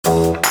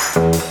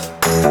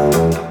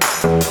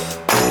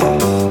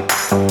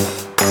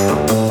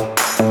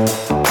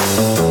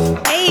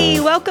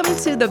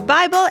to The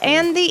Bible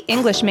and the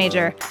English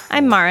Major.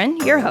 I'm Marin,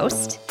 your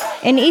host.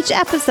 In each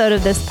episode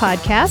of this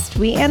podcast,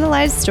 we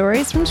analyze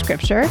stories from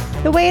Scripture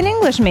the way an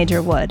English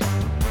major would,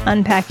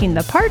 unpacking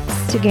the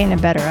parts to gain a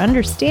better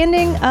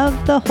understanding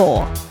of the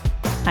whole.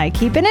 I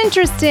keep it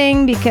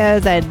interesting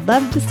because I'd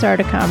love to start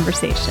a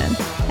conversation.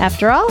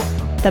 After all,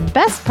 the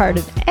best part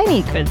of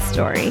any good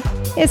story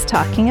is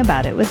talking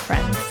about it with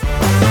friends.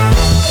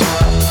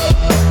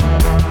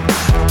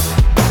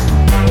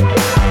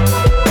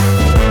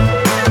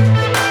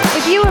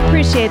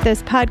 Appreciate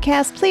this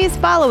podcast, please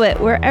follow it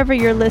wherever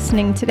you're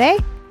listening today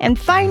and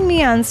find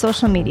me on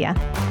social media.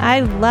 I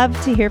love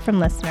to hear from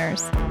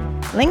listeners.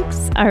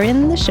 Links are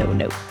in the show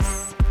notes.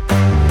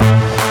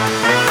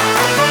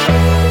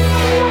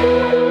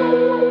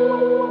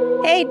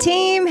 Hey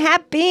team,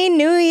 Happy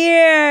New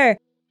Year!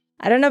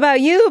 I don't know about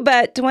you,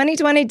 but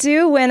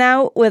 2022 went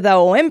out with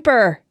a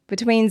whimper.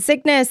 Between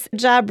sickness,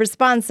 job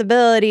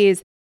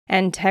responsibilities,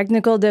 and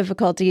technical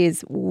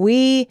difficulties,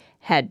 we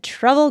had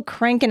trouble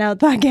cranking out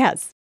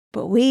podcasts.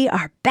 But we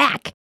are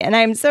back, and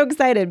I'm so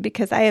excited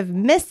because I have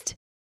missed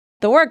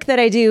the work that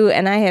I do,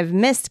 and I have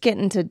missed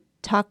getting to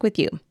talk with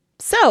you.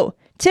 So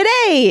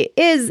today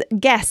is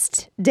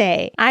guest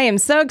day. I am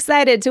so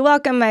excited to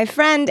welcome my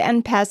friend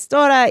and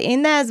pastora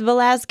Inés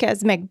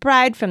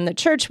Velásquez-McBryde from the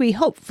Church We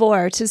Hope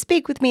For to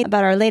speak with me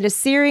about our latest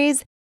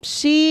series.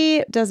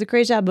 She does a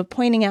great job of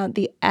pointing out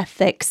the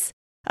ethics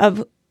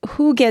of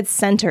who gets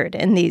centered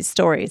in these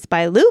stories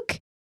by Luke,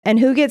 and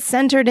who gets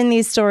centered in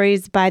these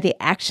stories by the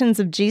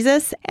actions of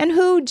Jesus, and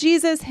who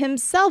Jesus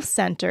himself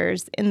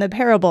centers in the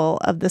parable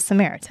of the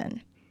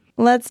Samaritan.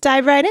 Let's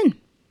dive right in.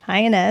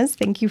 Hi, Inés.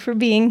 Thank you for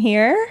being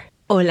here.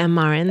 Hola,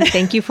 Marin.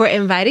 Thank you for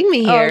inviting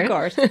me here.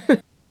 Oh, of course.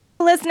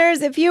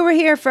 Listeners, if you were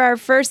here for our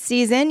first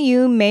season,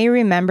 you may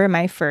remember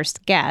my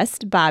first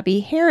guest,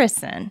 Bobby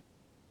Harrison.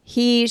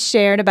 He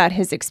shared about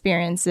his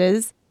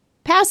experiences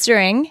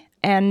pastoring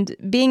and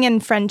being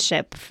in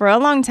friendship for a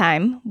long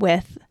time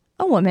with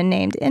a woman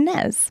named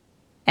Inés.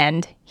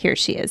 And here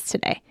she is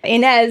today.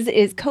 Inés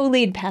is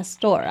co-lead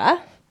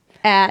pastora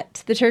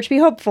at the Church We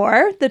Hope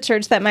For, the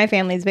church that my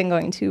family's been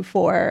going to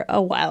for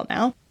a while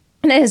now.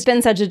 And it has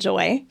been such a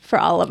joy for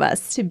all of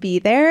us to be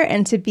there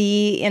and to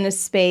be in a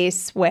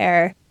space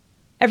where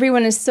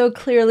everyone is so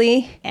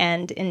clearly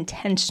and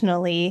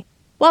intentionally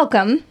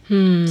welcome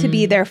to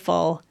be their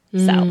full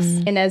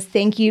selves. Inés,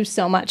 thank you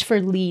so much for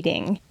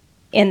leading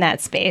in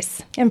that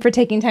space and for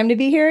taking time to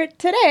be here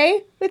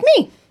today with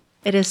me.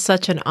 It is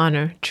such an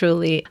honor,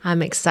 truly.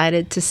 I'm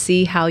excited to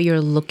see how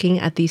you're looking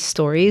at these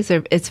stories.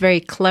 It's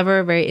very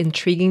clever, very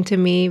intriguing to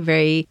me,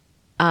 very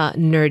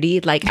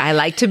nerdy. Like, I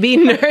like to be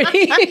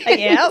nerdy.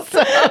 Yep.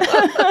 So,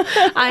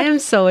 I am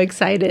so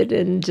excited.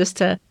 And just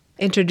to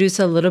introduce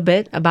a little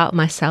bit about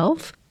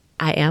myself,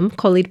 I am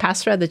co-lead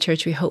pastor at the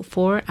Church We Hope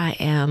For. I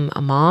am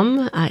a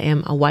mom. I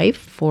am a wife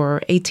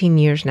for 18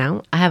 years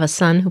now. I have a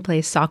son who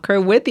plays soccer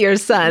with your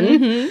son.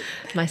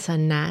 Mm-hmm. My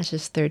son, Nash,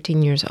 is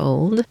 13 years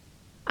old.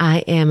 I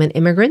am an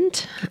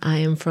immigrant. I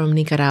am from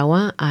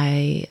Nicaragua.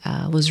 I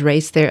was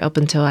raised there up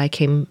until I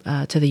came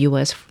to the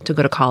U.S. to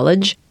go to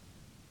college.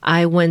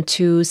 I went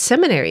to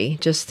seminary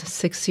just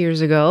 6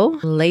 years ago,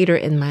 later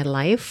in my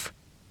life,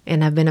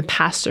 and I've been a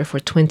pastor for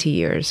 20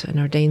 years, an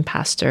ordained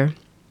pastor.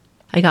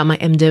 I got my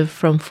MDiv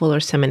from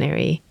Fuller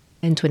Seminary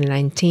in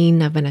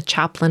 2019. I've been a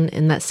chaplain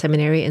in that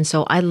seminary, and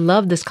so I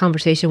love this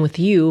conversation with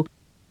you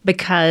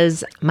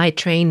because my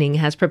training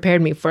has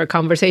prepared me for a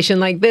conversation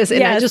like this,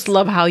 and yes. I just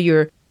love how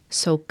you're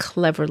so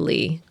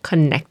cleverly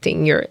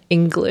connecting your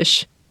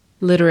English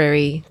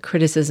literary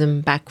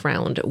criticism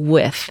background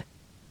with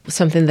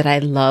something that I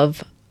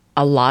love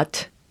a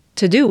lot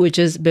to do, which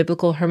is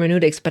biblical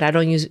hermeneutics, but I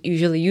don't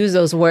usually use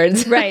those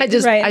words. Right,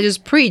 I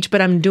just preach, but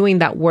I'm doing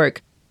that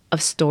work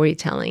of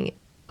storytelling.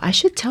 I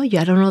should tell you,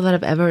 I don't know that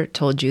I've ever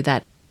told you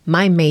that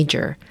my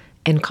major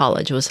in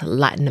college was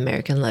Latin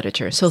American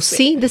literature. So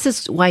see, this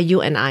is why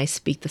you and I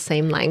speak the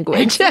same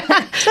language.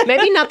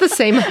 Maybe not the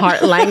same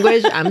heart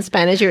language. I'm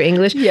Spanish, you're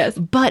English. Yes.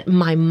 But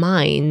my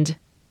mind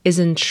is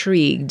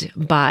intrigued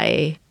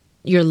by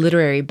your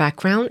literary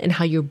background and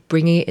how you're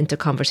bringing it into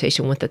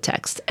conversation with the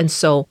text. And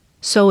so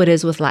it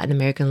is with Latin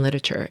American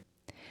literature.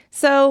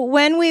 So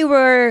when we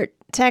were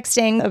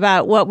texting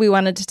about what we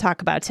wanted to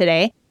talk about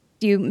today,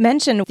 you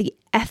mentioned the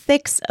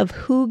ethics of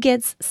who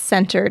gets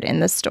centered in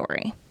the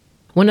story.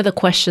 One of the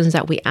questions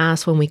that we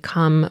ask when we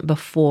come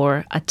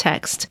before a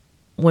text,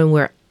 when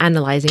we're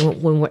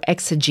analyzing, when we're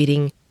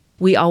exegeting,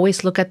 we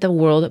always look at the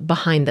world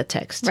behind the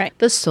text. Right.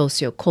 The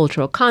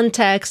socio-cultural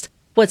context,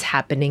 what's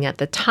happening at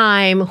the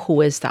time,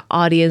 who is the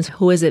audience,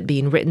 who is it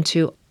being written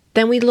to.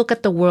 Then we look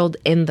at the world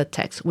in the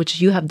text,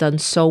 which you have done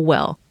so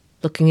well,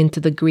 looking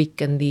into the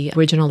Greek and the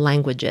original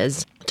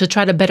languages to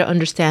try to better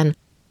understand,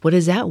 what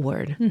is that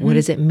word? Mm-hmm. What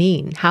does it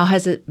mean? How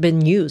has it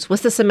been used?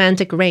 What's the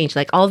semantic range?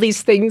 Like all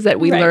these things that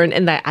we learn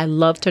and that I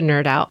love to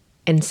nerd out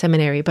in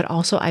seminary, but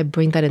also I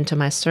bring that into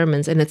my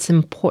sermons, and it's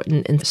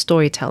important in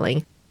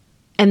storytelling.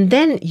 And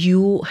then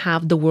you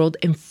have the world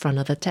in front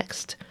of the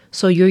text.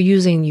 So you're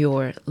using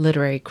your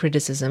literary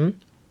criticism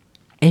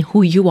and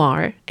who you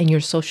are and your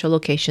social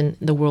location,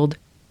 the world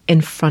in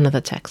front of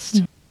the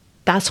text.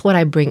 That's what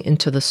I bring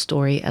into the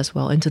story as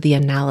well, into the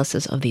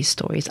analysis of these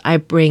stories. I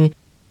bring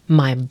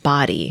my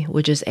body,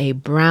 which is a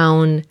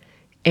brown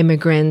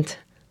immigrant,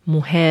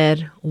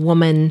 mujer,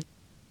 woman,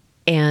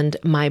 and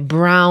my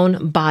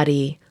brown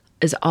body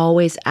is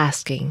always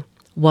asking,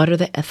 what are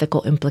the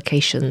ethical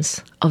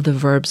implications of the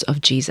verbs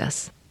of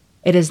Jesus?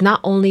 It is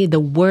not only the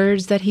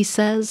words that he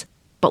says,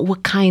 but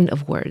what kind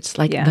of words,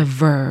 like the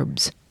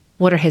verbs.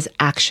 What are his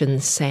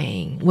actions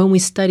saying? When we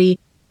study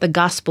the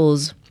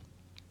Gospels,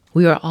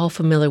 we are all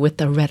familiar with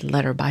the red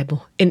letter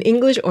Bible. In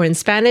English or in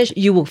Spanish,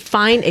 you will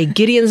find a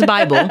Gideon's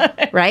Bible,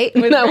 right?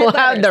 That will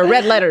have the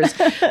red letters.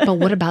 But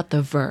what about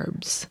the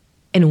verbs?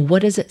 And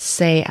what does it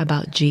say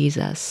about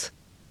Jesus?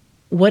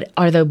 What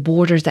are the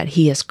borders that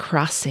he is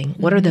crossing?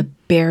 What are the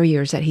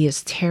barriers that he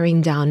is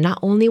tearing down, not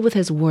only with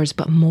his words,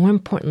 but more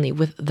importantly,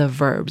 with the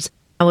verbs?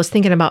 I was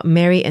thinking about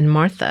Mary and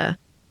Martha.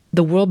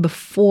 The world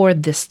before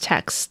this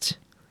text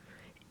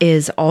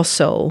is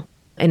also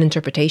an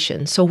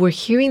interpretation. So we're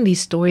hearing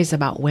these stories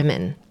about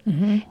women,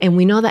 and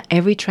we know that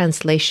every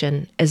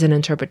translation is an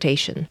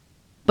interpretation.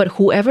 But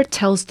whoever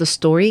tells the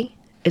story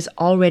is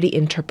already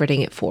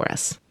interpreting it for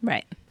us.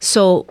 Right.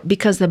 So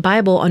because the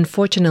Bible,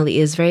 unfortunately,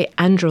 is very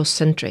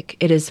androcentric,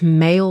 it is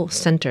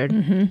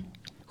male-centered,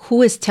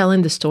 who is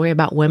telling the story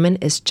about women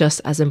is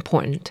just as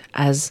important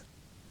as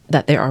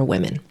that there are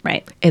women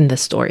in the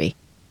story.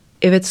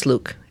 If it's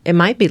Luke, it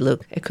might be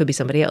Luke. It could be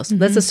somebody else.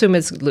 Let's assume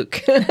it's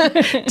Luke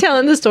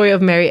telling the story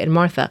of Mary and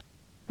Martha.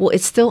 Well,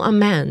 it's still a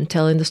man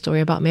telling the story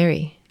about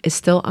Mary. It's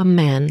still a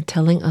man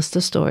telling us the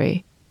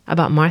story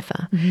about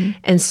Martha.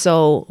 And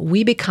so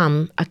we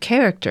become a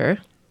character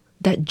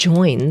that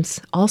joins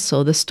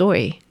also the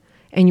story.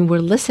 And we're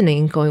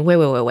listening going,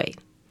 wait.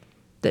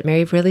 Did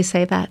Mary really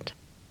say that?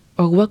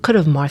 Or what could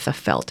have Martha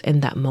felt in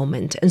that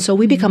moment? And so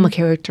we become a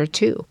character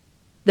too.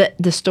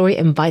 The story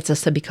invites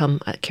us to become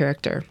a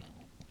character.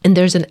 And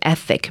there's an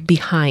ethic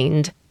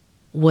behind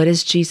what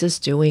is Jesus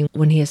doing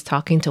when he is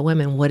talking to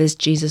women? What is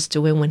Jesus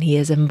doing when he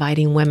is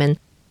inviting women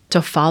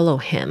to follow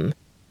him?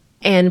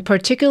 And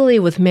particularly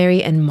with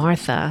Mary and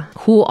Martha,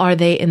 who are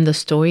they in the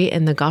story?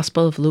 In the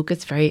Gospel of Luke,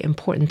 it's very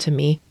important to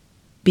me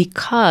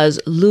because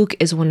Luke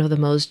is one of the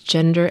most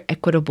gender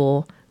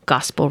equitable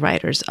gospel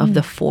writers of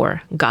the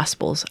four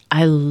Gospels.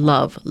 I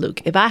love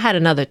Luke. If I had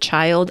another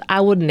child,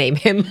 I would name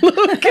him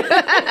Luke.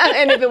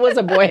 And if it was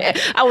a boy,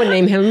 I would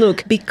name him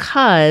Luke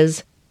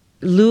because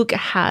Luke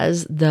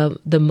has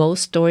the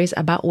most stories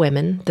about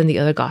women than the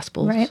other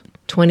Gospels. Right.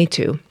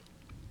 22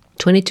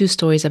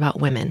 stories about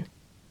women.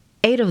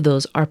 8 of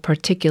those are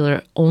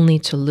particular only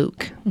to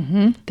Luke.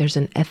 There's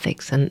an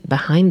ethics and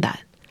behind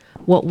that.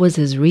 What was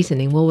his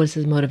reasoning? What was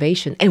his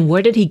motivation? And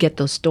where did he get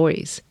those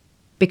stories?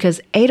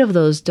 Because 8 of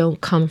those don't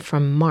come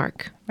from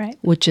Mark,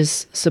 which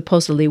is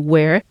supposedly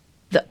where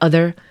the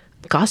other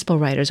gospel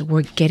writers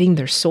were getting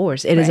their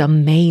source. It is a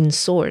main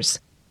source.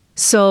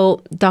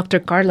 So Dr.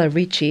 Carla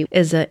Ricci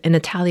is an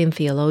Italian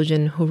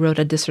theologian who wrote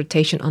a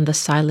dissertation on the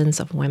silence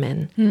of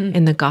women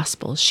in the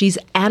Gospels. She's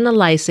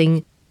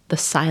analyzing the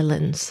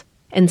silence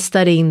and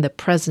studying the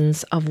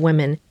presence of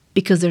women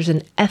because there's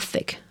an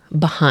ethic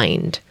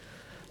behind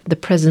the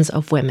presence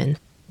of women.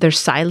 Their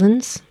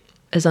silence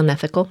is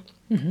unethical.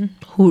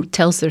 Who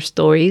tells their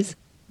stories?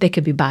 They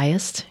could be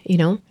biased,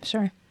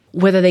 Sure.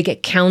 Whether they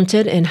get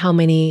counted and how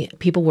many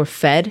people were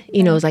fed,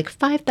 it's like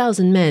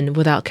 5,000 men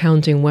without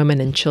counting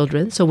women and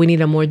children. So we need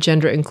a more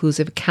gender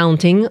inclusive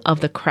counting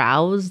of the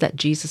crowds that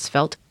Jesus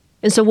felt.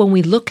 And so when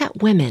we look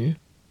at women,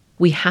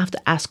 we have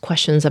to ask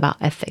questions about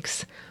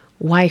ethics.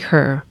 Why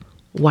her?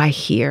 Why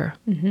here?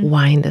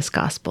 Why in this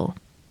gospel?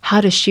 How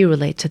does she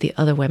relate to the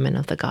other women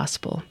of the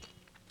gospel?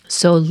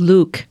 So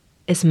Luke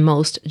is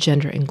most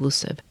gender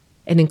inclusive.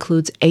 It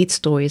includes 8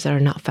 stories that are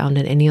not found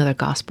in any other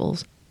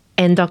gospels.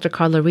 And Dr.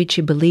 Carla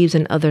Ricci believes,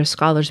 and other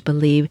scholars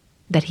believe,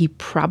 that he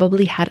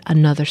probably had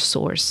another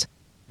source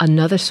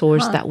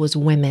that was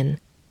women,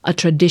 a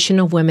tradition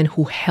of women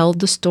who held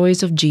the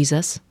stories of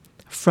Jesus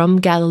from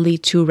Galilee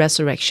to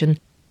resurrection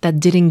that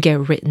didn't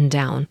get written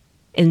down.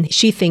 And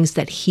she thinks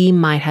that he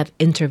might have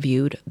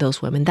interviewed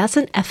those women. That's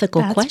an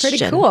ethical question.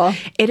 That's pretty cool.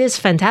 It is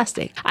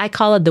fantastic. I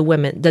call it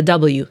the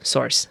W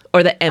source,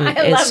 or the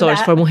M source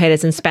for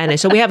mujeres in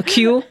Spanish. So we have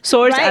Q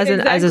source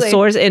as a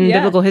source in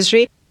biblical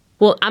history.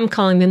 Well, I'm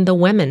calling them the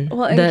women.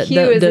 Well, and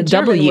Q is a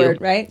German W word,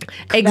 right?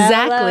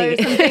 Exactly.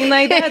 Or something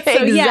like that.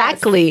 So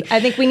exactly. Yes, I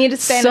think we need a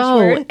Spanish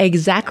word.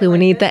 Exactly. We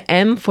need the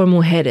M for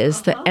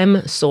mujeres, the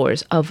M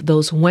source of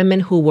those women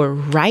who were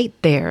right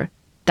there.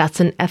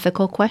 That's an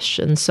ethical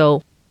question.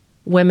 So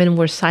women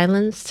were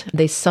silenced.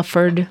 They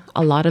suffered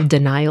a lot of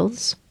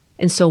denials.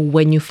 And so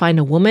when you find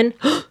a woman,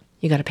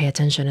 you got to pay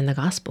attention in the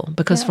gospel.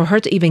 Because for her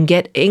to even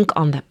get ink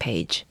on that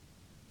page,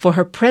 for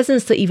her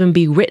presence to even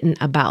be written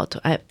about.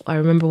 I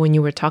remember when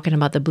you were talking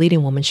about the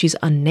bleeding woman, she's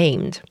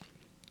unnamed.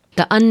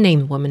 The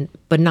unnamed woman,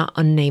 but not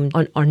unnamed,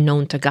 are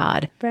known to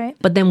God. Right.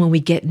 But then when we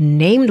get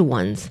named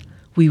ones,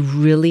 we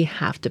really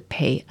have to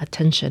pay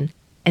attention.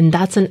 And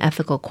that's an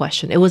ethical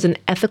question. It was an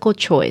ethical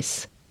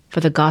choice for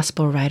the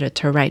gospel writer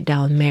to write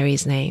down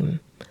Mary's name,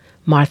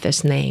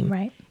 Martha's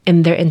name,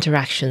 in their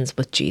interactions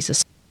with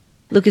Jesus.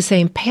 Luke is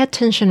saying, pay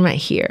attention right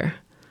here.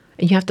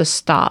 And you have to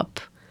stop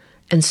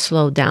and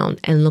slow down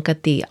and look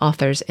at the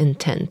author's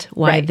intent.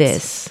 Why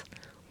this?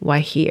 Why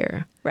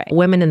here? Right.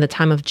 Women in the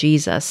time of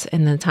Jesus,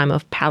 in the time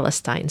of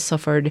Palestine,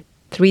 suffered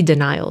 3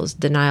 denials.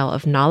 Denial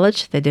of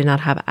knowledge. They did not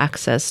have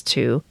access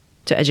to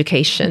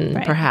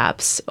education,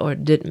 perhaps, or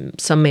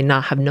some may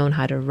not have known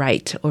how to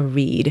write or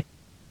read.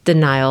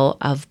 Denial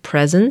of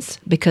presence,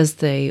 because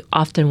they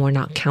often were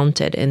not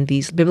counted in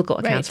these biblical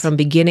accounts from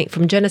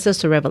Genesis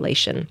to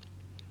Revelation.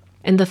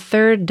 And the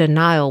third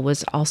denial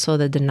was also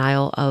the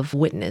denial of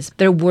witness.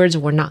 Their words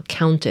were not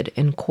counted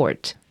in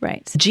court.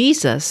 Right.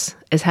 Jesus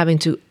is having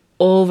to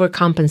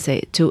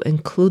overcompensate to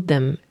include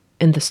them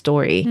in the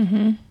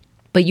story.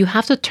 But you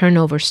have to turn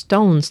over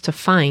stones to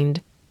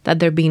find that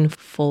they're being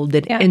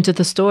folded into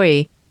the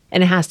story.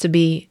 And it has to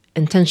be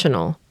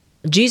intentional.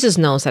 Jesus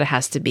knows that it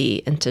has to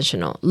be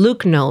intentional.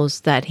 Luke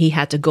knows that he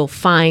had to go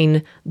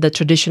find the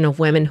tradition of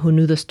women who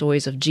knew the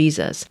stories of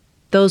Jesus,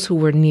 those who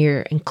were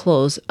near and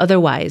close.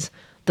 Otherwise,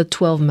 the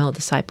 12 male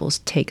disciples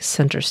take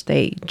center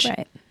stage.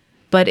 Right.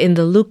 But in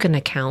the Lucan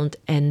account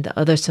and the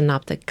other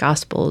synoptic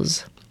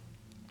gospels,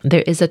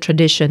 there is a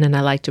tradition, and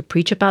I like to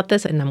preach about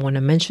this, and I'm going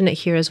to mention it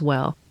here as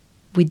well.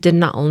 We did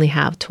not only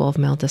have 12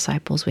 male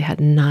disciples, we had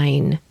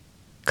 9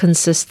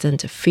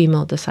 consistent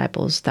female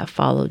disciples that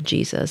followed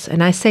Jesus.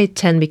 And I say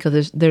 10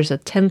 because there's a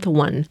 10th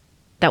one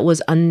that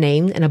was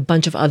unnamed and a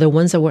bunch of other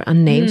ones that were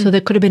unnamed. So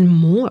there could have been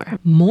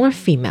more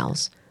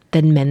females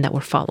than men that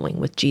were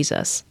following with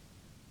Jesus.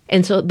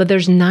 And so, but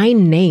there's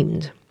 9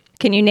 named.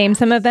 Can you name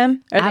some of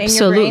them? Are they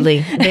Absolutely.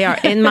 in your brain? They are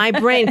in my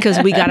brain because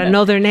we got to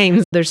know their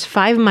names. There's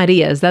 5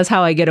 Marias. That's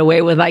how I get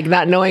away with like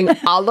not knowing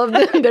all of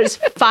them. There's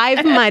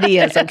 5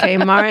 Marias, okay,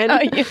 Maren?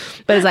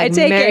 But it's like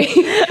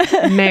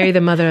Mary,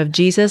 the mother of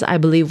Jesus, I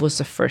believe was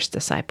the first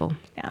disciple.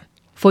 Yeah.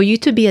 For you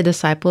to be a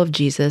disciple of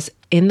Jesus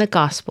in the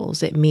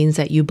Gospels, it means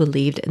that you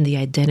believed in the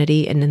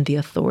identity and in the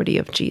authority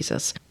of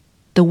Jesus.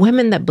 The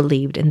women that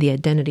believed in the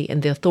identity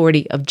and the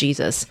authority of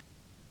Jesus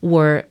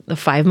were the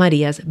 5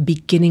 Marias,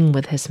 beginning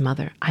with his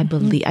mother. I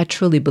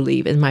truly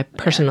believe, in my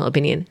personal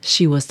opinion,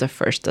 she was the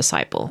first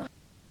disciple.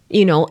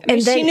 You know, and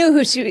then she knew who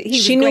he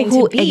was going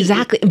to be.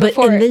 Exactly. But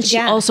and then she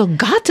also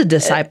got to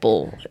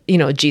disciple,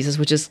 Jesus,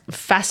 which is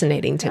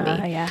fascinating to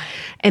me. Yeah.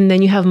 And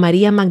then you have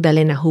Maria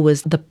Magdalena, who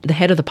was the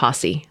head of the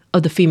posse,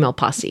 of the female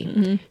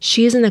posse.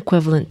 She is an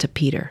equivalent to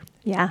Peter.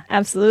 Yeah,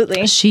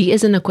 absolutely. She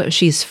is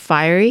she's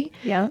fiery.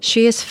 Yeah.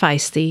 She is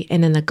feisty.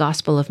 And in the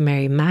Gospel of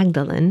Mary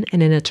Magdalene,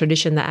 and in a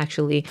tradition that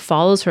actually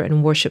follows her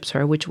and worships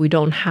her, which we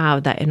don't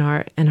have that in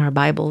our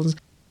Bibles,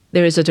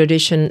 there is a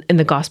tradition in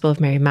the Gospel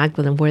of Mary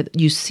Magdalene where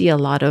you see a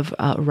lot of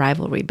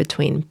rivalry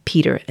between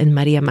Peter and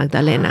Maria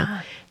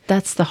Magdalena.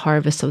 That's the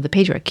harvest of the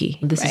patriarchy.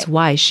 This is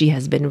why she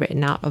has been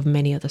written out of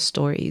many of the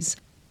stories.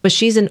 But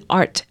she's in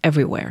art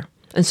everywhere.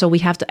 And so we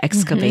have to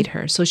excavate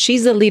her. So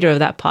she's the leader of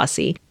that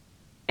posse.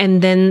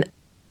 And then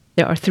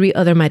there are 3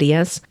 other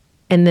Marias.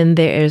 And then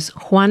there is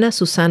Juana,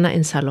 Susana,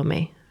 and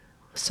Salome.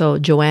 So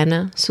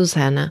Joanna,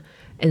 Susanna,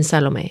 and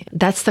Salome.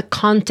 That's the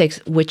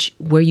context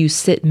where you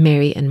sit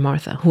Mary and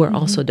Martha, who are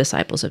also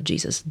disciples of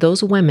Jesus.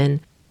 Those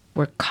women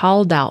were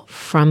called out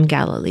from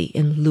Galilee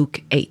in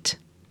Luke 8.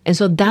 And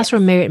so that's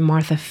where Mary and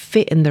Martha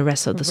fit in the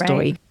rest of the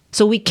story.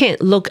 So we can't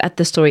look at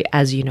the story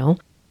as a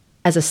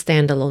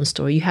standalone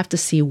story. You have to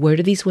see, where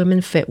do these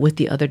women fit with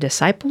the other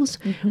disciples?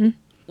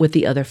 With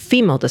the other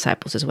female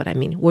disciples is what I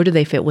mean. Where do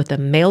they fit with the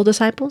male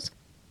disciples?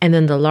 And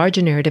then the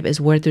larger narrative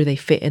is, where do they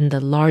fit in the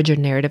larger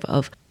narrative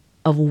of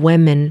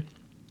women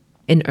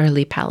in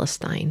early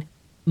Palestine?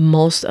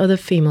 Most of the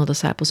female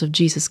disciples of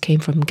Jesus came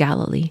from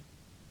Galilee.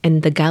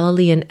 And the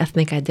Galilean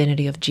ethnic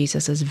identity of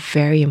Jesus is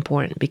very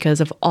important because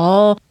of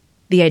all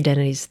the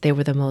identities, they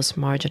were the most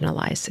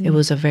marginalized. It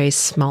was a very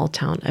small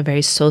town, a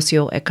very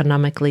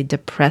socioeconomically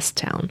depressed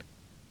town.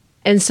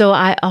 And so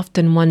I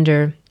often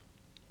wonder,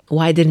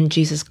 why didn't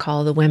Jesus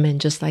call the women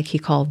just like he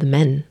called the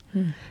men?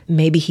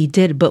 Maybe he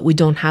did, but we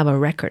don't have a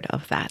record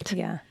of that.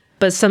 Yeah.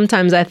 But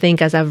sometimes I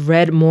think, as I've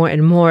read more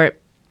and more,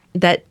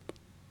 that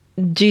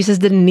Jesus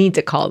didn't need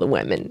to call the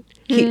women.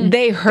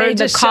 They heard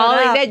the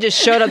calling. They just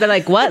showed up. They're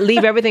like, what?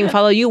 Leave everything,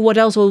 follow you? What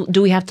else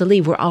do we have to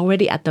leave? We're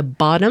already at the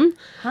bottom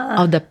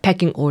of the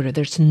pecking order.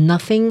 There's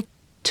nothing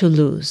to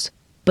lose.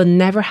 But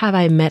never have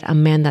I met a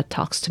man that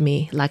talks to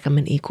me like I'm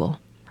an equal.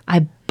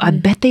 I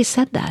bet they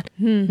said that.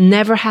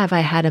 Never have I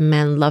had a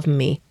man love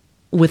me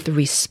with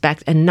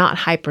respect and not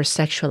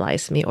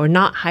hypersexualize me or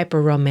not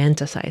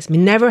hyper-romanticize me.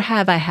 Never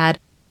have I had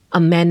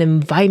a man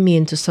invite me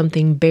into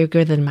something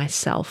bigger than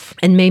myself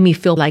and made me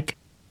feel like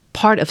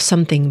part of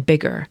something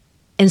bigger.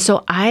 And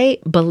so I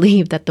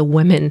believe that the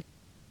women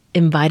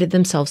invited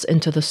themselves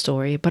into the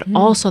story, but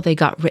also they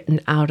got written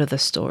out of the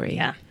story.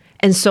 Yeah.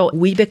 And so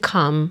we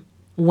become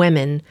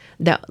women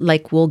that,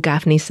 like Will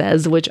Gaffney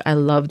says, which I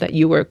love that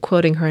you were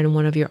quoting her in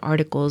one of your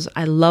articles.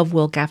 I love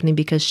Will Gaffney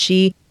because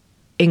she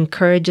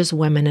encourages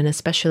women, and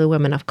especially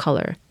women of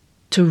color,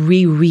 to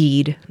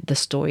reread the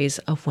stories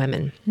of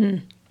women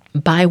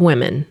by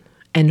women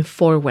and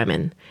for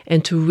women,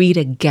 and to read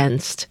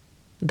against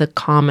the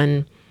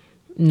common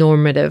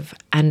normative,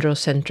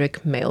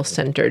 androcentric,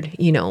 male-centered,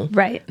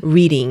 Right.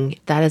 reading.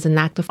 That is an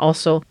act of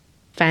also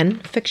fan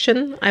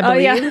fiction, I believe.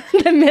 Oh,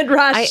 yeah. The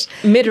Midrash.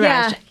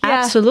 Midrash, Yeah.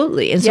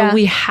 absolutely. And so Yeah.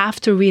 we have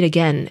to read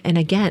again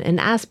and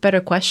ask better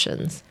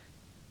questions.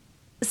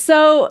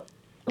 So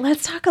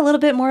let's talk a little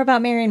bit more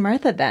about Mary and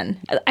Martha then.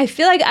 I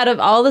feel like out of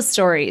all the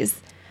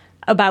stories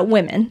about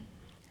women,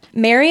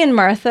 Mary and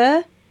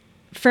Martha,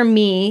 for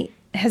me,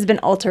 has been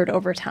altered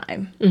over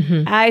time.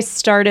 I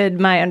started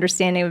my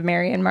understanding of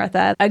Mary and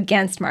Martha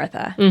against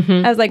Martha.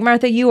 I was like,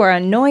 Martha, you are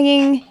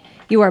annoying.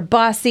 You are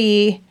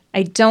bossy.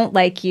 I don't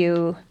like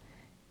you.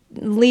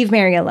 Leave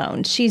Mary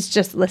alone. She's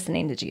just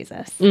listening to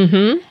Jesus.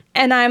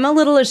 And I'm a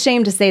little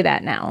ashamed to say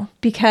that now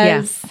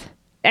because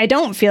I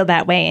don't feel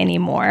that way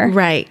anymore.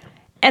 Right.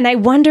 And I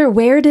wonder,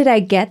 where did I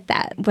get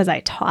that? Was I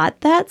taught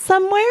that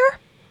somewhere?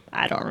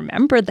 I don't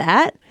remember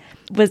that.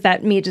 Was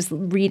that me just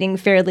reading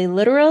fairly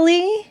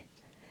literally?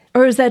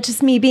 Or is that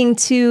just me being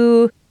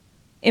too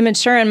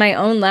immature in my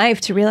own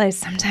life to realize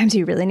sometimes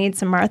you really need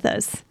some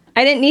Marthas?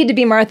 I didn't need to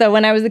be Martha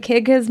when I was a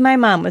kid because my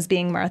mom was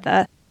being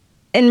Martha.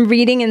 And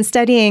reading and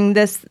studying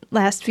this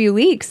last few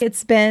weeks,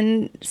 it's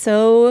been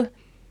so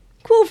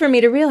cool for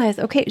me to realize,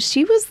 okay,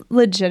 she was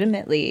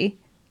legitimately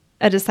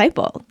a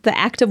disciple. The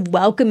act of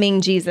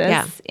welcoming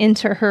Jesus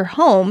into her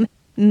home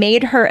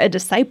made her a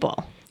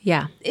disciple.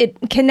 Yeah. It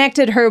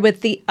connected her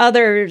with the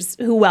others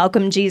who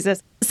welcomed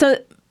Jesus. So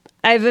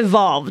I've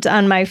evolved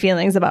on my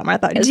feelings about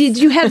Martha. Did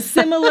you have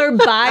similar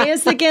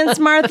bias against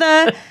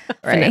Martha?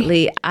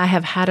 Definitely. I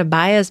have had a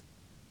bias.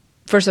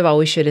 First of all,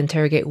 we should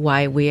interrogate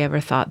why we ever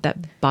thought that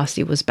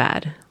bossy was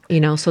bad.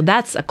 So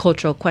that's a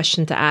cultural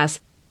question to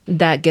ask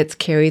that gets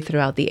carried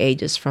throughout the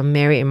ages from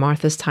Mary and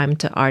Martha's time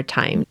to our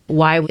time.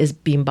 Why is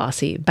being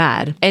bossy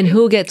bad? And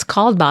who gets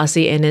called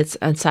bossy? And it's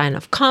a sign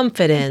of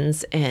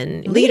confidence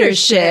and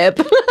leadership.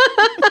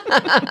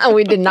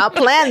 We did not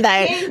plan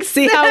that. Thanks.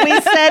 See how we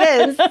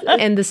said it.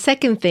 And the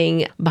second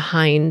thing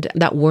behind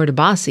that word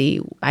bossy,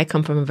 I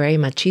come from a very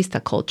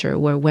machista culture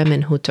where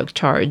women who took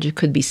charge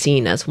could be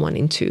seen as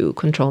wanting to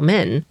control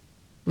men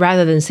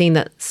rather than seeing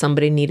that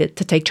somebody needed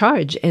to take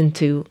charge and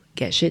to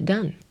get shit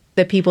done.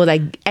 The people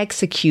that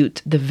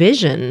execute the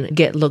vision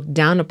get looked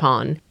down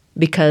upon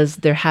because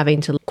they're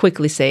having to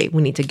quickly say,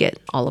 we need to get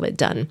all of it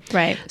done.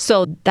 Right.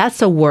 So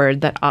that's a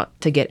word that ought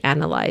to get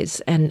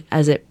analyzed, and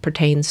as it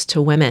pertains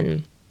to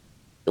women.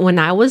 When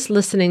I was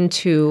listening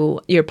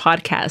to your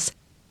podcast,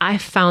 I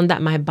found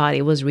that my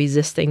body was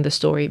resisting the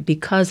story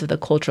because of the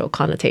cultural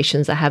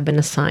connotations that have been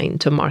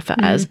assigned to Martha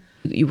as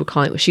you were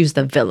calling it. She was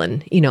the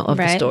villain, of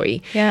the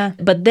story. Yeah.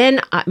 But then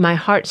my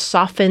heart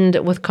softened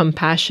with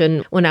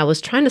compassion when I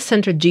was trying to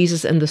center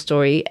Jesus in the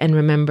story and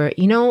remember,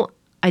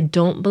 I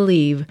don't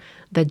believe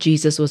that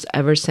Jesus was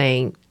ever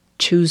saying,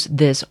 choose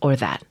this or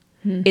that.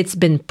 It's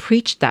been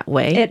preached that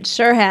way. It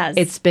sure has.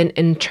 It's been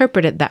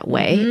interpreted that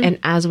way. And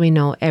as we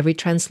know, every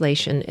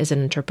translation is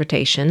an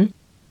interpretation.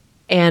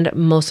 And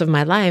most of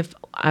my life,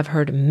 I've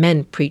heard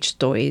men preach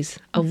stories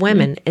of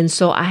women. And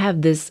so I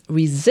have this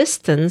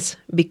resistance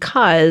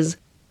because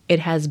it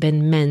has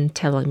been men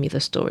telling me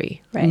the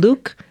story. Right.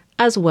 Luke,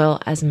 as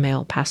well as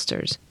male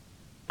pastors.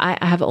 I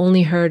have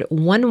only heard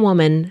one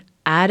woman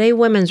at a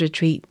women's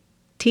retreat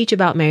teach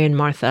about Mary and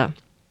Martha.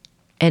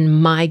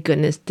 And my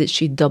goodness, did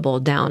she double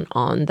down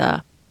on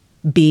the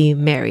be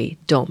Mary,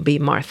 don't be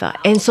Martha.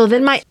 And so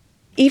then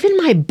even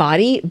my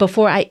body,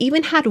 before I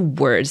even had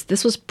words,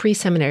 this was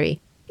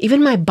pre-seminary,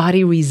 even my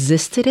body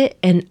resisted it,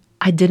 and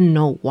I didn't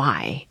know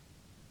why.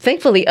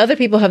 Thankfully, other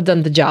people have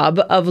done the job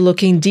of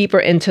looking deeper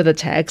into the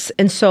text.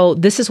 And so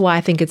this is why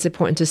I think it's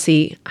important to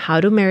see,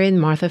 how do Mary and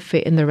Martha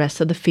fit in the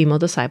rest of the female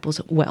disciples?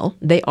 Well,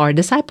 they are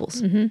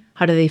disciples.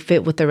 How do they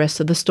fit with the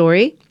rest of the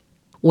story?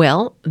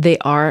 Well, they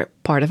are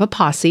part of a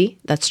posse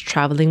that's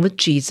traveling with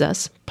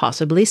Jesus,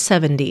 possibly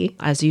 70,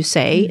 as you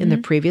say, in the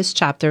previous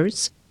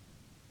chapters.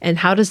 And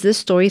how does this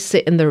story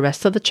sit in the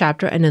rest of the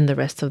chapter and in the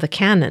rest of the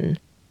canon?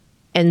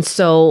 And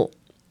so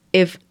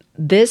if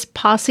this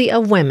posse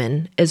of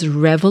women is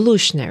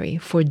revolutionary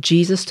for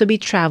Jesus to be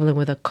traveling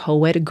with a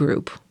co-ed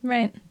group,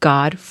 right?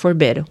 God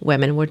forbid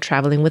women were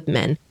traveling with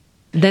men,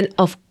 then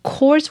of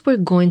course we're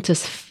going to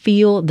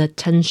feel the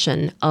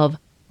tension of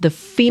the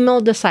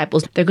female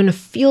disciples. They're going to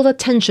feel the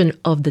tension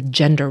of the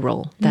gender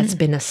role that's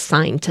been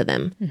assigned to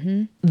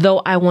them.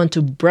 Though I want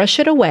to brush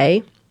it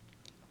away,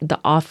 the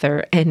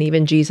author and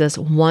even Jesus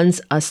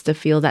wants us to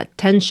feel that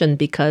tension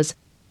because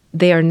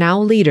they are now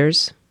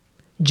leaders.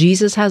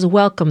 Jesus has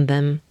welcomed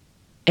them.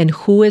 And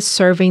who is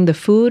serving the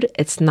food?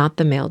 It's not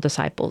the male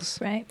disciples.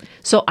 Right.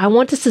 So I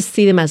want us to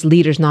see them as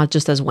leaders, not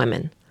just as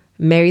women.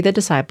 Mary the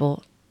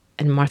disciple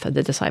and Martha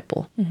the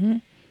disciple.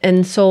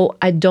 And so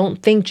I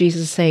don't think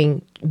Jesus is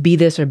saying, be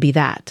this or be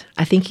that.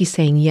 I think he's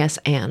saying yes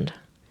and.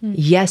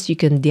 Yes, you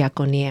can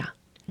diaconia.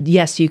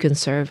 Yes, you can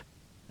serve.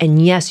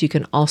 And yes, you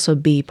can also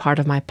be part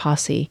of my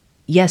posse.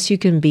 Yes, you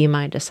can be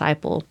my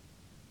disciple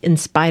in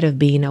spite of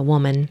being a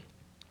woman.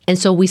 And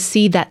so we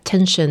see that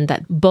tension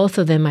that both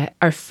of them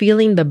are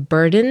feeling the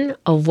burden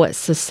of what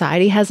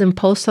society has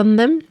imposed on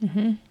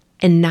them.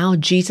 And now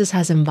Jesus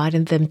has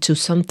invited them to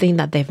something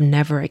that they've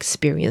never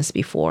experienced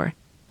before,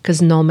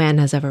 because no man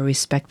has ever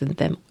respected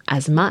them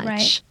as much.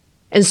 Right.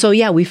 And so,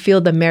 yeah, we feel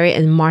the Mary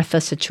and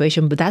Martha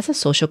situation, but that's a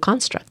social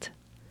construct.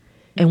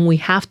 And we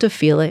have to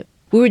feel it.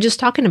 We were just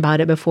talking about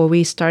it before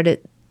we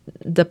started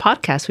the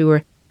podcast. We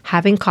were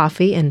having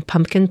coffee and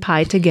pumpkin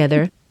pie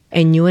together.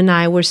 And you and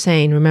I were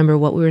saying, remember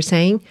what we were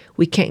saying?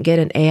 We can't get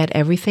an A at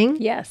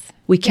everything. Yes.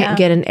 We can't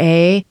get an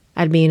A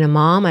at being a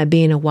mom, at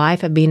being a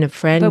wife, at being a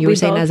friend. But you were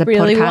saying as a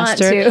really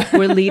podcaster,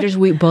 we're leaders.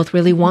 We both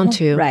really want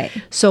to. Right.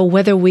 So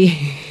whether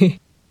we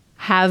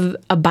have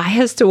a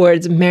bias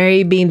towards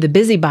Mary being the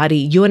busybody,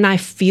 you and I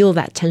feel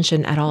that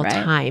tension at all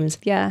times.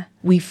 Yeah.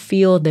 We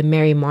feel the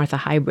Mary-Martha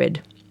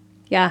hybrid.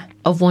 Yeah.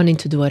 Of wanting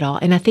to do it all.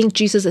 And I think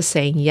Jesus is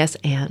saying, yes,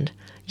 and.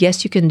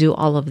 Yes, you can do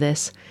all of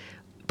this,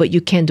 but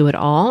you can't do it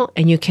all,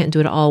 and you can't do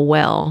it all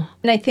well.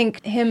 And I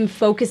think him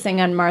focusing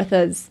on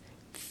Martha's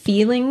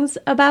feelings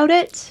about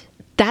it.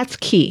 That's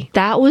key.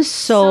 That was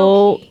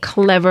so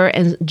clever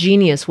and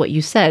genius what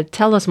you said.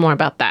 Tell us more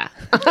about that.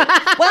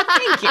 Well,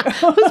 thank you.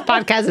 Whose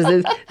podcast is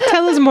this?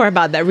 Tell us more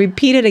about that.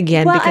 Repeat it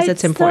again because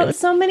it's important.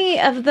 So many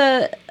of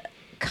the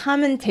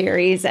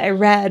commentaries I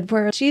read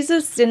where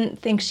Jesus didn't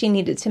think she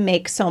needed to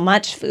make so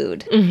much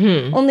food.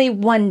 Mm-hmm. Only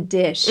one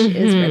dish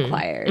is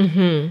required.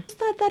 Mm-hmm. I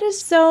thought that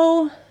is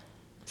so...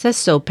 That's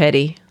so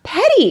petty.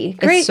 Petty.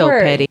 Great it's so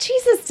word. petty.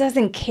 Jesus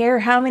doesn't care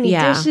how many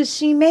dishes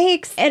she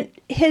makes. And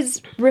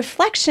his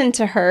reflection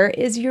to her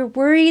is you're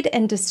worried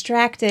and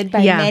distracted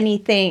by many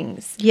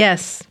things.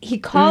 Yes. He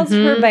calls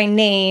her by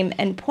name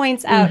and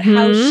points out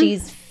how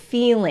she's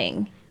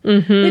feeling.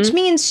 Mm-hmm. Which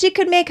means she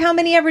could make how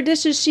many ever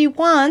dishes she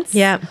wants.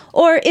 Yeah.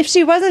 Or if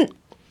she wasn't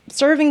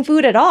serving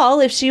food at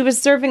all, if she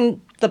was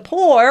serving the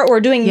poor or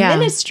doing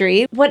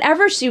ministry,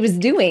 whatever she was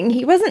doing,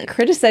 he wasn't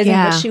criticizing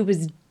what she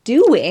was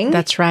doing.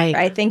 That's right.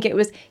 I think it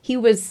was, he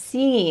was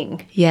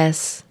seeing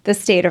the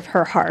state of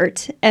her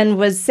heart and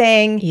was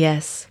saying,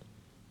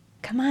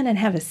 come on and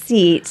have a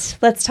seat.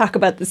 Let's talk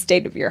about the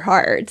state of your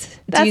heart.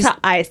 That's how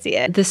I see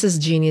it. This is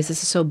genius.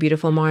 This is so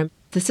beautiful, Mar.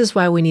 This is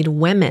why we need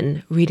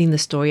women reading the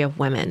story of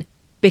women.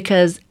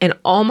 Because in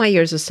all my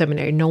years of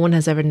seminary, no one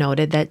has ever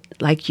noted that,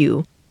 like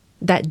you,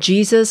 that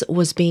Jesus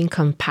was being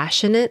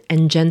compassionate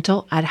and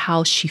gentle at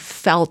how she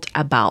felt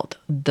about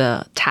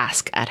the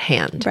task at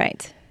hand.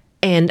 Right.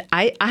 And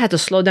I had to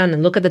slow down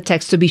and look at the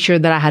text to be sure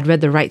that I had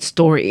read the right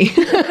story.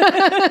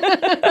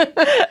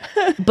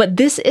 But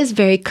this is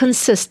very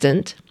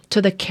consistent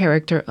to the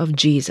character of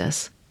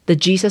Jesus. The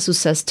Jesus who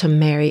says to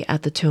Mary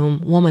at the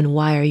tomb, "Woman,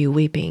 why are you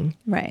weeping?"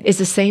 Right. Is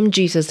the same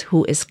Jesus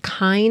who is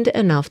kind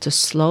enough to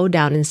slow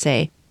down and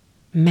say,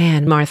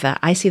 "Man, Martha,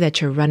 I see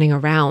that you're running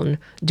around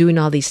doing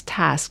all these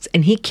tasks."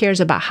 And he cares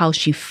about how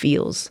she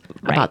feels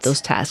about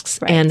those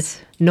tasks. Right. And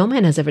no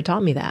man has ever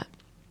taught me that.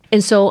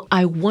 And so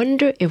I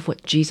wonder if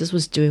what Jesus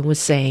was doing was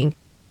saying,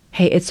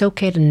 hey, it's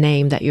okay to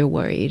name that you're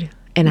worried.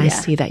 And I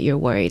see that you're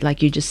worried,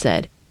 like you just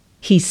said.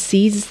 He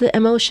sees the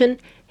emotion,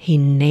 he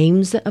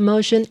names the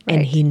emotion,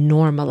 and he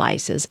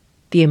normalizes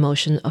the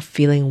emotion of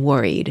feeling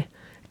worried,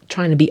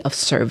 trying to be of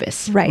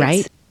service,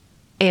 right?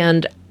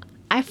 And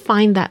I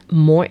find that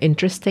more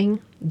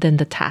interesting than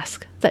the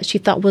task that she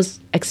thought was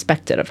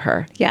expected of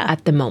her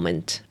at the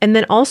moment. And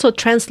then also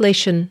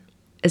translation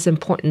is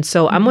important.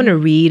 So I'm going to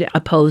read a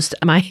post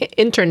my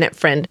internet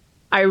friend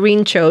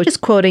Irene Cho is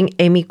quoting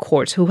Amy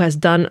Quartz, who has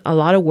done a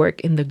lot of work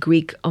in the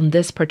Greek on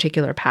this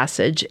particular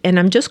passage. And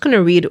I'm just going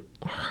to read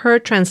her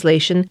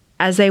translation.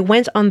 As they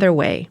went on their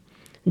way,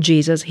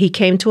 he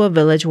came to a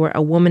village where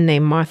a woman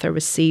named Martha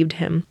received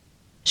him.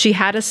 She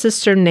had a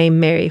sister named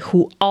Mary,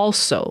 who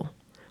also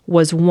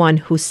was one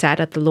who sat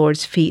at the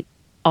Lord's feet,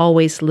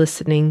 always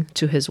listening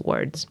to his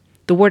words.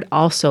 The word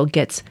also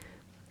gets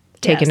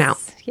taken out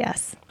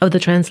of the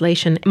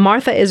translation.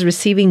 Martha is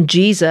receiving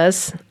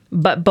Jesus,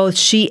 but both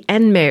she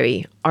and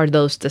Mary are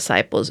those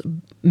disciples.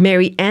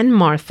 Mary and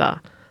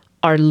Martha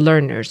are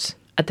learners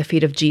at the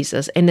feet of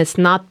Jesus. And it's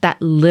not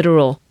that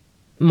literal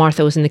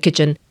Martha was in the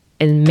kitchen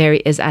and Mary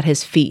is at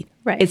his feet.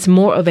 Right. It's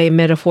more of a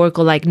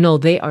metaphorical, like, no,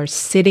 they are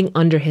sitting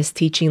under his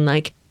teaching,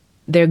 like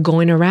they're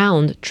going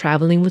around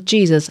traveling with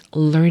Jesus,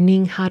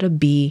 learning how to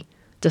be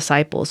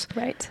disciples.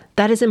 Right.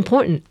 That is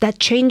important. That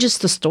changes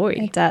the story.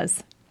 It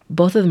does.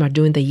 Both of them are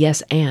doing the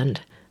yes and.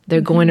 They're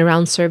going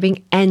around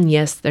serving, and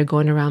yes, they're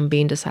going around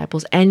being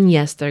disciples, and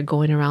yes, they're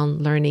going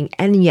around learning,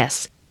 and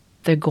yes,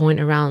 they're going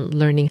around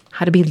learning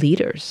how to be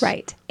leaders.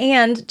 Right.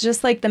 And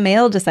just like the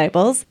male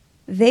disciples,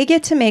 they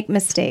get to make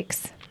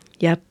mistakes.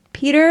 Yep.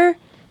 Peter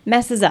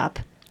messes up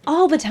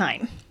all the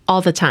time.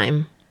 All the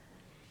time.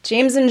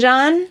 James and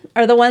John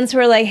are the ones who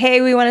are like, hey,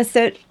 we want to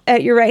sit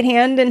at your right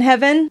hand in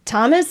heaven.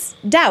 Thomas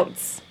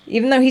doubts.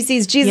 Even though he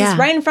sees Jesus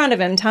right in front of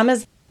him,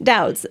 Thomas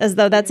doubts as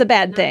though that's a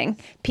bad thing.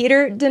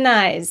 Peter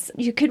denies.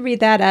 You could read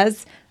that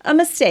as a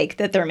mistake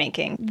that they're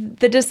making.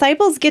 The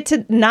disciples get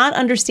to not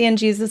understand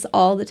Jesus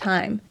all the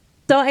time.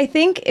 So I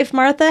think if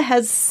Martha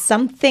has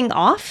something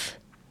off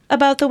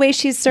about the way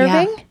she's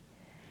serving,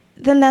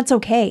 then that's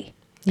okay.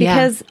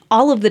 Because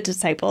all of the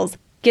disciples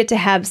get to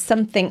have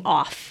something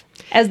off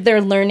As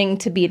they're learning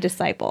to be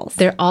disciples.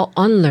 They're all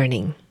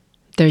unlearning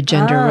their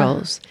gender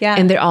roles. Yeah.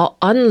 And they're all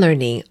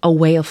unlearning a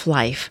way of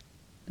life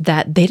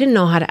that they didn't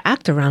know how to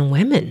act around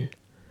women.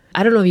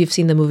 I don't know if you've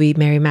seen the movie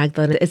Mary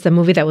Magdalene. It's the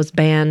movie that was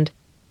banned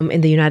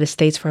in the United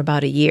States for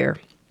about a year.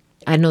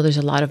 I know there's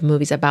a lot of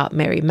movies about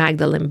Mary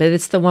Magdalene, but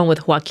it's the one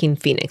with Joaquin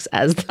Phoenix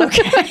as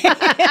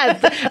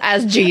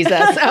as Jesus.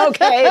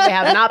 Okay, they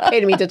have not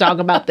paid me to talk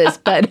about this,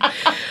 but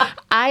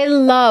I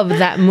love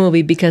that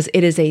movie because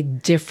it is a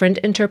different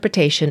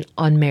interpretation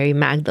on Mary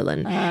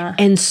Magdalene.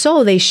 And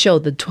so they show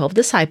the 12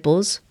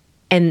 disciples,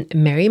 and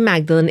Mary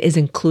Magdalene is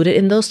included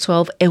in those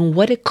 12, and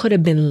what it could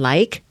have been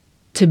like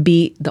to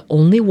be the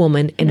only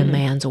woman in a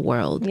man's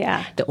world.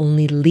 Yeah. The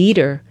only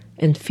leader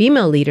and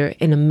female leader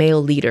in a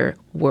male leader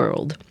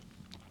world.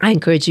 I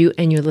encourage you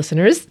and your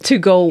listeners to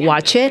go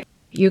watch it.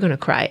 You're going to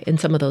cry in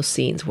some of those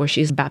scenes where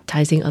she's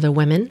baptizing other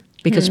women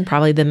because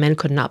probably the men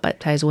could not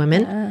baptize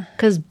women.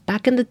 Because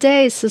back in the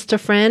day, sister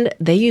friend,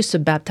 they used to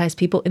baptize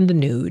people in the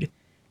nude.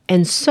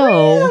 And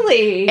so,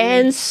 Really?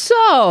 And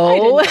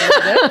so,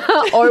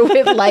 or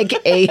with like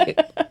a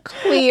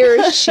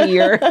clear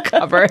sheer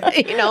cover,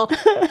 you know.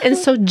 And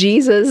so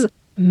Jesus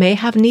may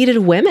have needed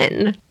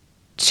women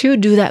to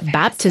do that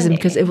baptism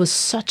because it was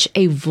such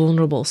a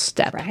vulnerable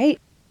step. Right.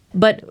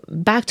 But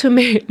back to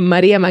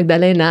Maria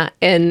Magdalena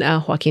and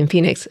Joaquin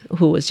Phoenix,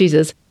 who was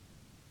Jesus,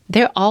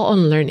 they're all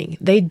unlearning.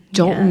 They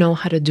don't know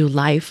how to do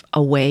life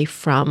away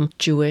from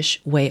Jewish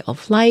way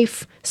of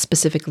life,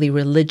 specifically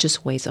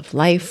religious ways of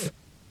life.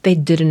 They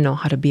didn't know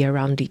how to be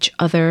around each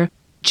other.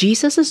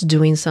 Jesus is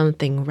doing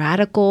something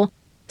radical,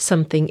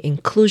 something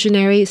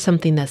inclusionary,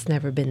 something that's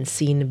never been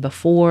seen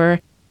before,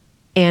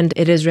 and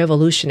it is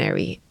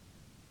revolutionary.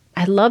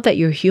 I love that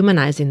you're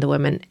humanizing the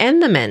women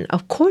and the men.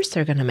 Of course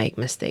they're going to make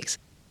mistakes.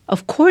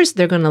 Of course,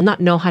 they're going to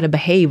not know how to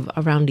behave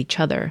around each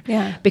other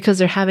because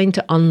they're having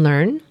to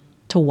unlearn,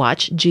 to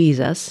watch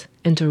Jesus,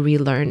 and to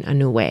relearn a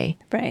new way.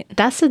 Right.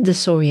 That's a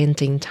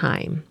disorienting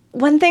time.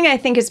 One thing I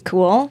think is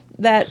cool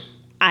that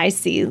I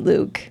see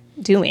Luke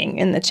doing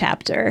in the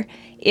chapter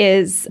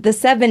is the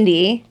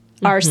 70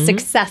 are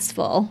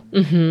successful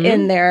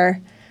in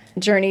their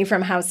journey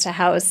from house to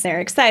house. They're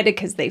excited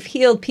because they've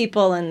healed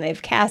people and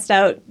they've cast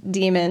out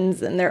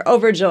demons and they're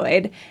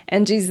overjoyed.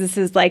 And Jesus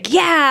is like,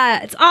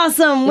 yeah, it's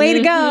awesome. Way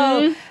to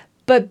go.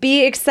 But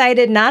be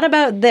excited not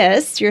about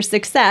this, your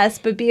success,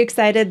 but be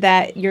excited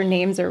that your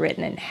names are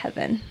written in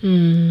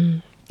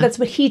heaven. That's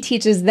what he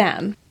teaches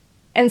them.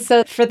 And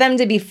so for them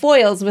to be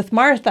foils with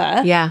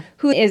Martha,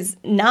 who is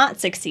not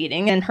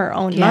succeeding in her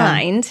own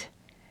mind,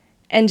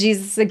 and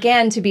Jesus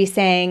again to be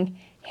saying,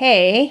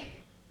 hey,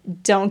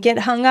 don't get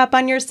hung up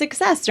on your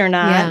success or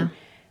not,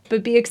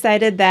 but be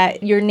excited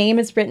that your name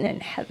is written in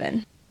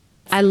heaven.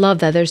 I love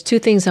that. There's two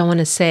things I want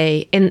to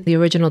say. In the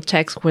original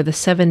text where the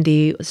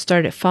 70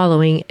 started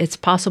following, it's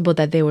possible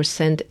that they were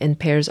sent in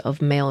pairs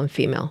of male and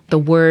female. The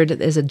word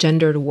is a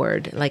gendered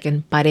word, like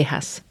in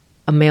parejas,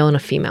 a male and a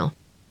female.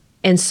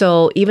 And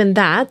so even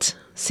that,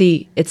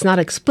 see, it's not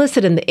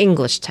explicit in the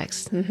English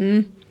text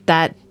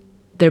that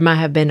there might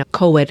have been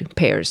co-ed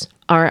pairs.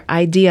 Our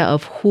idea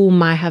of who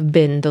might have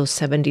been those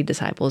 70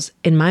 disciples,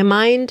 in my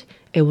mind,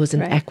 it was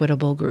an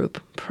equitable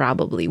group,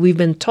 probably. We've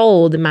been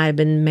told it might have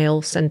been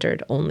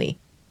male-centered only.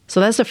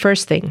 So that's the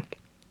first thing.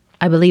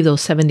 I believe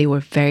those 70 were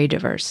very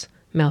diverse,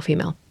 male,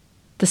 female.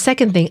 The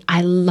second thing,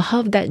 I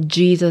love that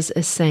Jesus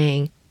is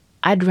saying,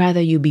 I'd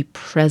rather you be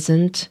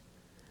present,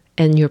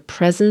 and your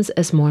presence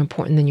is more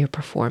important than your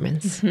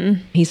performance.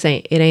 He's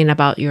saying it ain't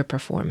about your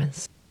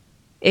performance.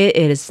 It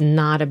is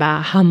not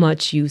about how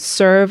much you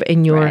serve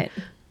in your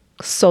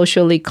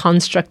socially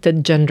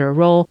constructed gender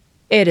role.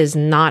 It is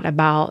not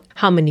about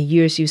how many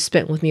years you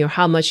spent with me or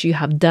how much you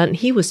have done.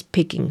 He was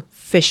picking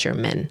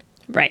fishermen.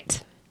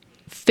 Right.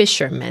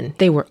 Fishermen.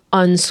 They were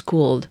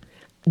unschooled.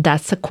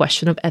 That's a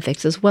question of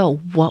ethics as well.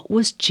 What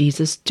was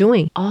Jesus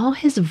doing? All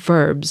his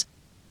verbs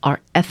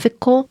are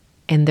ethical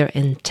and they're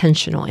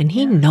intentional. And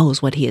he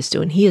knows what he is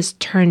doing. He is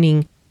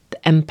turning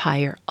the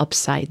empire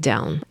upside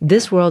down.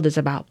 This world is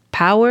about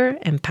power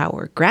and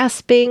power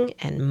grasping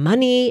and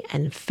money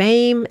and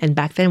fame. And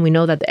back then we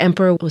know that the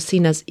emperor was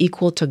seen as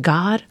equal to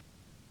God.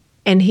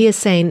 And he is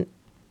saying,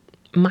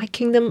 my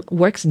kingdom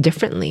works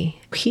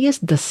differently. He is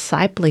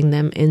discipling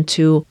them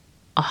into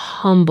a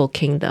humble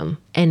kingdom.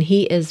 And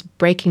he is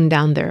breaking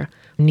down their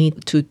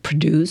need to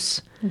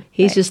produce.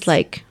 He's just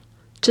like,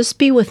 just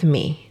be with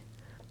me.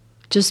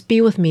 Just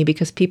be with me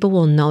because people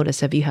will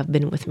notice if you have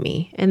been with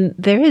me. And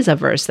there is a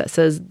verse that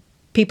says,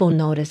 people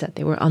noticed that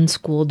they were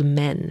unschooled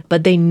men,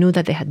 but they knew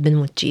that they had been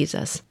with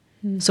Jesus.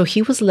 So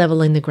he was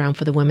leveling the ground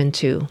for the women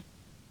too.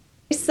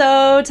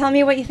 So tell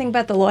me what you think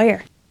about the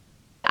lawyer.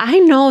 I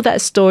know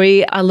that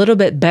story a little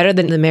bit better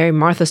than the Mary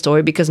Martha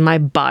story because my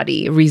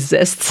body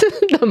resists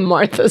the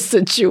Martha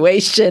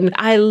situation.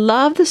 I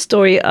love the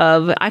story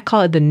of, I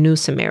call it the New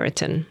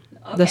Samaritan.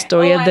 Okay. The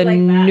story of the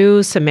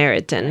New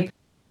Samaritan.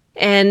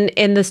 And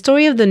in the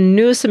story of the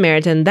New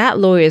Samaritan, that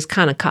lawyer is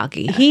kind of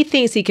cocky. He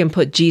thinks he can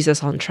put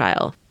Jesus on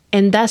trial.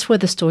 And that's where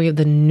the story of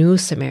the New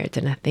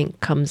Samaritan, I think,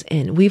 comes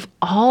in. We've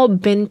all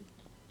been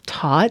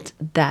taught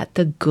that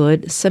the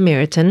Good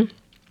Samaritan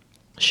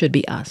should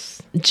be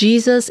us.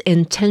 Jesus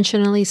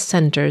intentionally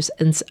centers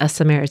a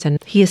Samaritan.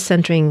 He is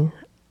centering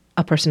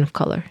a person of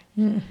color.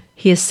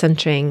 He is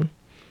centering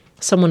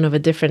someone of a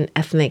different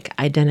ethnic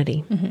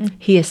identity.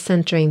 He is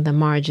centering the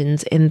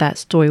margins in that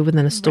story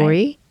within a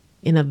story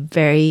in a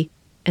very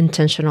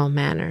intentional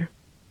manner.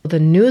 The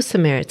New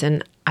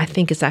Samaritan, I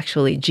think, is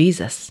actually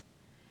Jesus.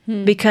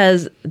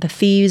 Because the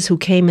thieves who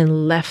came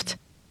and left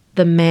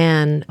the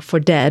man for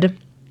dead,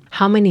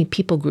 how many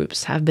people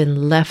groups have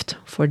been left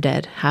for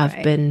dead,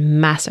 have been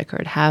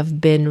massacred,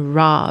 have been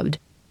robbed,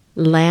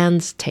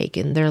 lands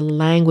taken, their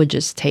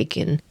languages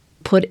taken,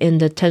 put in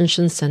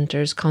detention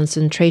centers,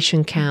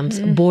 concentration camps,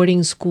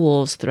 boarding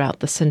schools throughout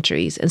the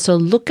centuries. And so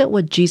look at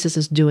what Jesus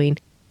is doing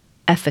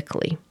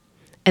ethically.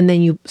 And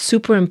then you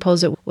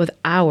superimpose it with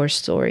our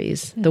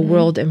stories, the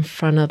world in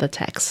front of the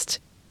text.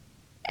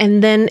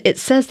 And then it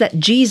says that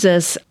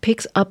Jesus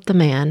picks up the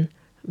man,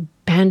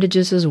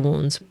 bandages his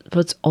wounds,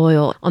 puts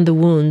oil on the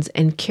wounds,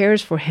 and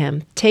cares for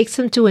him, takes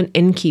him to an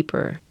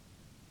innkeeper,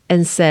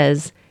 and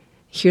says,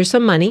 here's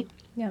some money.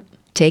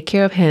 Take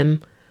care of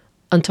him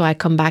until I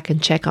come back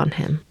and check on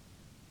him.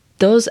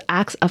 Those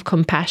acts of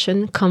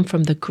compassion come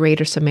from the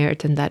greater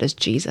Samaritan that is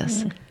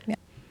Jesus.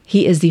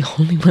 He is the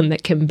only one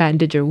that can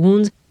bandage your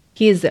wounds.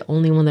 He is the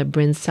only one that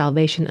brings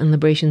salvation and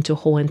liberation to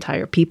whole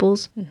entire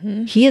peoples.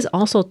 He is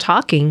also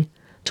talking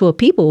to a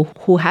people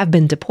who have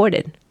been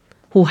deported,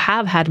 who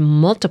have had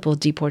multiple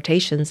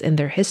deportations in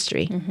their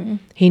history.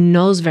 He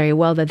knows very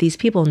well that these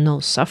people know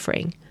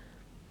suffering.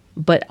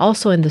 But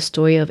also in the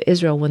story of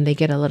Israel, when they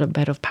get a little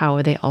bit of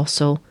power, they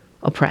also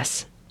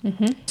oppress.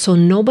 So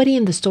nobody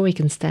in the story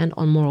can stand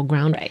on moral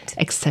ground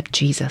except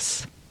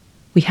Jesus.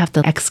 We have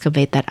to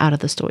excavate that out of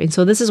the story. And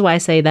so this is why I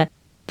say that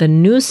the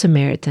New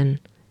Samaritan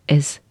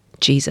is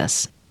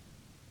Jesus.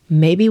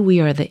 Maybe we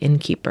are the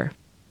innkeeper.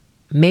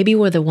 Maybe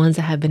we're the ones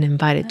that have been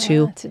invited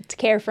to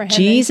care for him.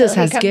 Jesus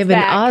has given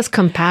us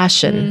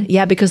compassion.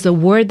 Yeah, because the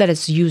word that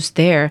is used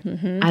there,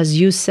 as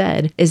you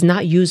said, is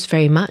not used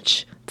very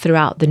much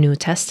throughout the New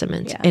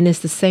Testament. And it's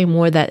the same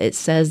word that it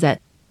says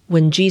that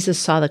when Jesus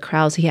saw the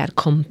crowds, he had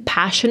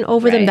compassion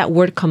over them. That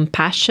word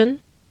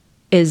compassion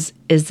is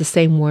the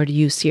same word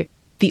used here.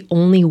 The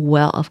only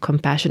well of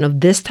compassion, of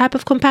this type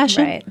of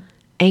compassion,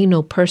 ain't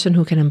no person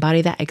who can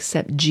embody that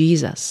except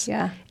Jesus.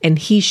 And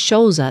he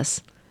shows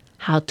us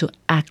how to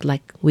act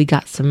like we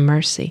got some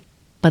mercy.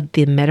 But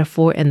the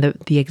metaphor and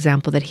the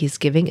example that he's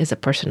giving is a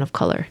person of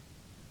color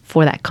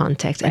for that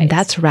context. And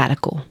that's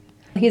radical.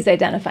 He's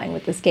identifying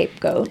with the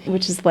scapegoat,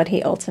 which is what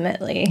he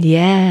ultimately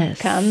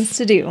comes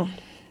to do.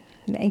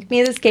 Make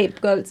me the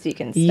scapegoat so you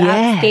can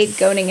stop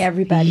scapegoating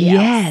everybody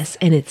else.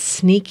 And it's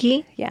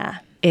sneaky.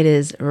 It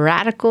is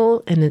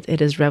radical and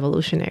it is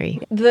revolutionary.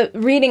 The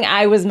reading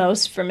I was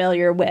most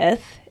familiar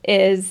with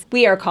is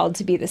we are called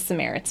to be the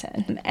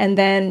Samaritan. And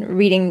then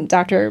reading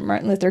Dr.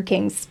 Martin Luther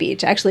King's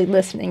speech, actually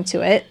listening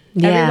to it.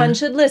 Everyone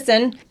should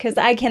listen because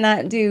I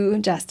cannot do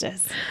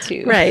justice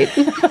to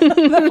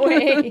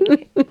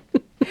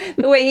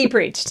the way he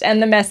preached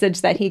and the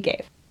message that he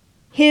gave.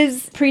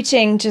 His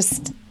preaching,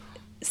 just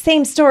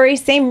same story,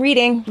 same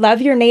reading, love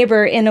your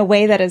neighbor in a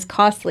way that is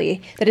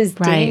costly, that is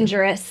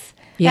dangerous.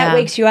 That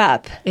wakes you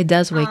up. It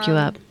does wake you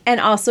up.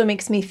 And also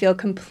makes me feel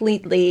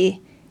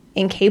completely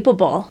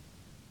incapable,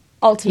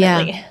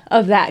 ultimately,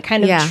 of that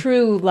kind of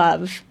true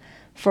love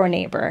for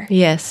neighbor.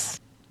 I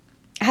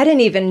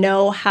didn't even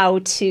know how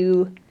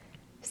to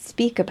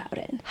speak about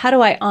it. How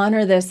do I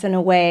honor this in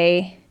a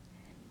way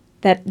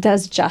that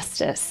does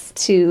justice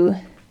to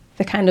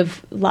the kind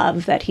of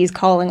love that he's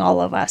calling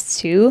all of us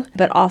to,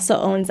 but also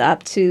owns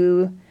up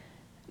to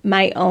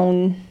my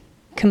own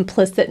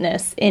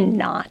complicitness in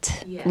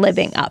not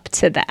living up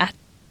to that.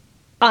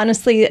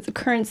 Honestly, the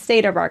current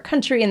state of our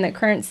country and the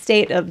current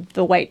state of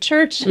the white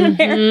church in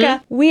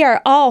America, we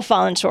are all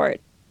fallen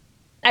short.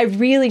 I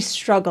really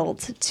struggled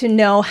to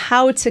know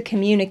how to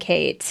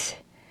communicate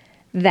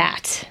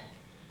that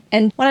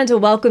and wanted to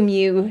welcome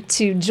you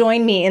to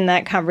join me in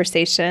that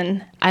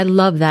conversation. I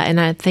love that, and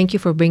I thank you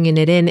for bringing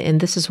it in. And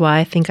this is why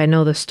I think I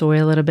know the story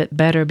a little bit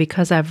better,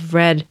 because I've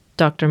read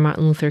Dr.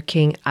 Martin Luther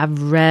King.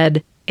 I've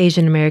read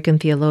Asian American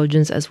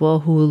theologians as well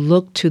who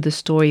looked to the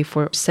story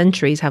for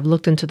centuries, have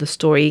looked into the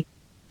story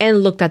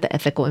and looked at the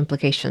ethical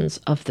implications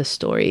of the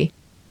story.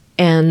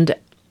 And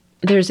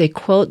there's a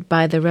quote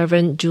by the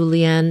Reverend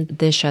Julian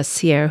de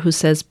Chassier who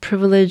says,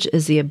 privilege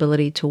is the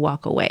ability to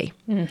walk away.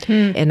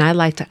 And I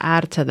like to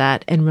add to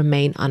that, and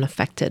remain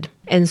unaffected.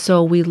 And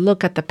so we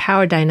look at the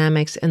power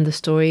dynamics in the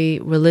story,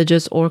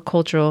 religious or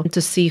cultural,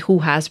 to see who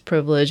has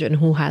privilege and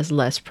who has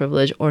less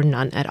privilege or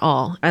none at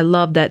all. I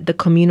love that the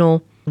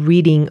communal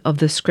reading of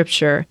the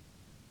scripture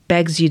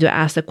begs you to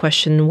ask the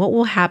question, what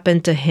will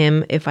happen to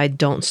him if I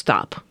don't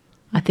stop?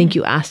 I think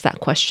you asked that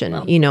question,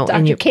 Dr.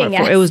 in your King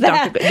it was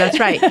that. That's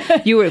right.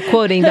 You were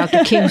quoting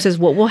Dr. King, who says,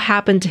 what will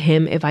happen to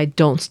him if I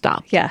don't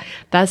stop?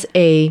 That's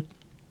a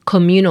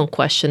communal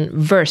question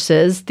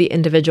versus the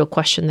individual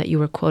question that you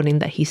were quoting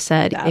that he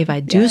said, if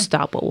I do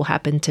stop, what will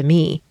happen to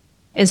me?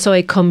 And so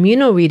a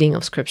communal reading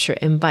of scripture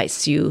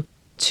invites you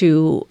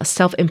to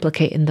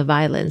self-implicate in the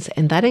violence,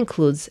 and that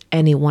includes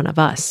any one of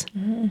us,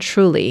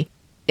 truly.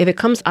 If it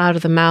comes out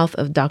of the mouth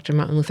of Dr.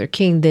 Martin Luther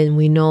King, then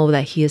we know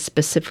that he is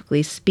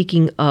specifically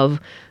speaking of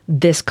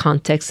this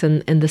context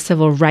and the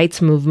civil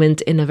rights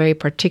movement in a very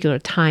particular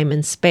time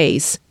and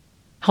space.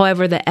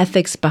 However, the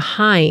ethics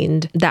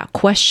behind that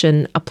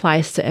question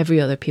applies to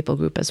every other people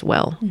group as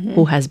well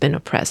who has been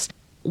oppressed.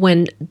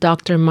 When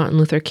Dr. Martin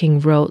Luther King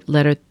wrote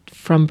Letter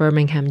from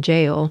Birmingham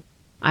Jail,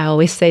 I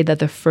always say that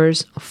the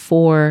first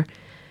 4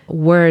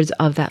 words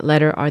of that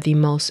letter are the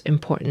most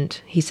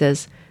important. He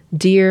says,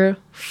 "Dear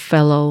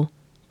fellow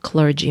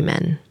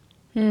clergymen."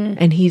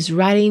 And he's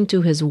writing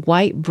to his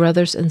white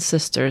brothers and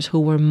sisters who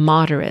were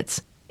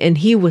moderates. And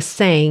he was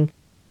saying,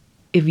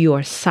 if you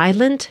are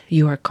silent,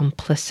 you are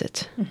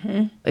complicit.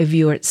 If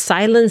your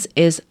silence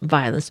is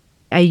violence.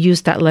 I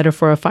used that letter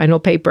for a final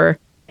paper,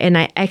 and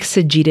I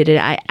exegeted it.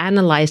 I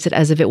analyzed it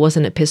as if it was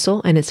an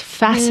epistle. And it's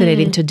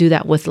fascinating to do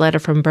that with Letter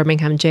from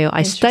Birmingham Jail.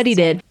 I studied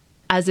it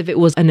as if it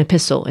was an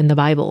epistle in the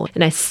Bible,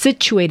 and I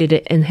situated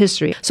it in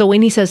history. So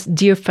when he says,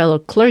 "Dear fellow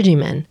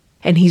clergymen,"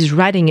 and he's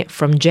writing it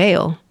from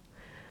jail,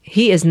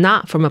 he is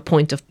not from a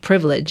point of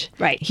privilege.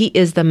 Right. He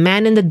is the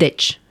man in the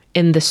ditch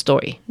in this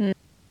story.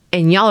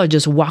 And y'all are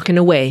just walking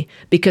away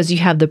because you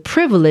have the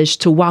privilege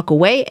to walk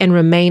away and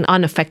remain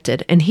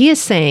unaffected. And he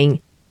is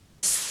saying,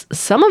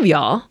 some of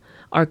y'all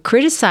are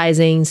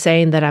criticizing,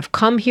 saying that I've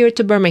come here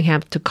to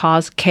Birmingham to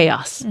cause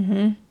chaos.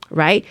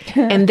 Right?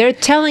 And they're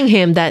telling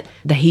him that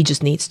he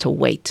just needs to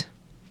wait.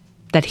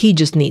 That he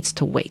just needs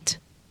to wait.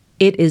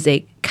 It is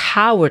a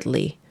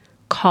cowardly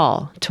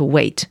call to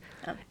wait.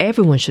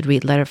 Everyone should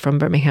read Letter from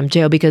Birmingham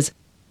Jail because,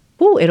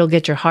 it'll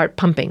get your heart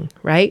pumping,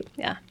 right?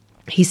 Yeah.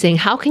 He's saying,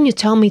 how can you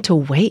tell me to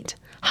wait?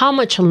 How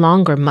much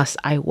longer must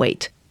I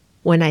wait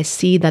when I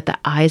see that the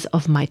eyes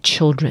of my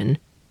children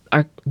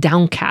are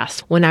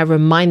downcast, when I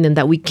remind them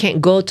that we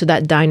can't go to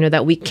that diner,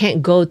 that we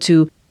can't go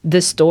to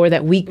this store,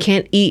 that we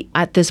can't eat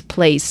at this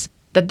place,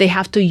 that they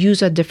have to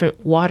use a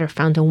different water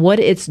fountain, what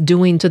it's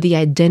doing to the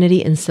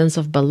identity and sense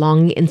of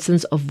belonging and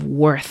sense of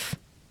worth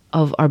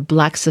of our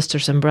Black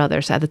sisters and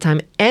brothers at the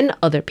time and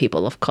other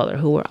people of color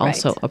who were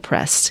also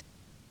oppressed.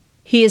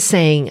 He is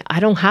saying, I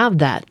don't have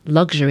that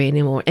luxury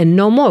anymore. And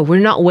no more. We're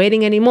not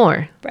waiting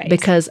anymore. Right.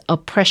 Because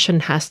oppression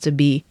has to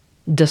be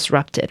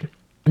disrupted.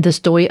 The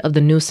story of the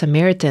New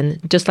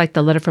Samaritan, just like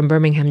the letter from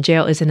Birmingham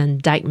Jail, is an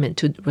indictment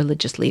to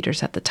religious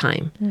leaders at the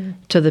time.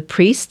 To the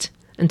priest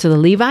and to the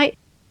Levite,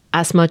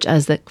 as much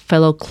as the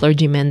fellow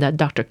clergymen that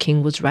Dr.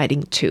 King was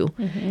writing to.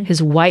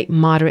 His white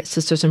moderate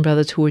sisters and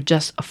brothers who were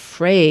just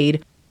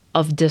afraid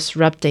of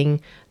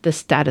disrupting the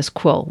status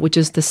quo, which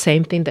is the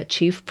same thing that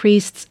chief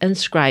priests and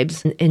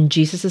scribes in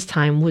Jesus'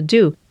 time would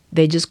do.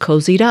 They just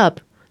cozied up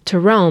to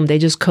Rome. They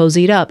just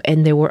cozied up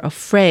and they were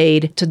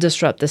afraid to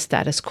disrupt the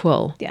status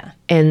quo. Yeah.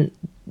 And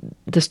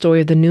the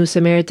story of the New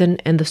Samaritan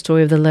and the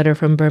story of the letter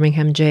from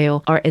Birmingham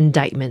Jail are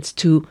indictments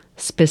to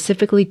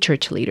specifically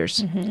church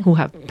leaders who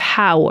have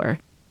power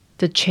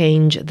to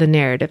change the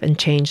narrative and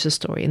change the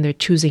story. And they're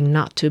choosing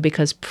not to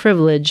because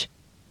privilege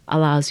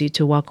allows you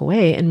to walk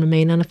away and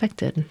remain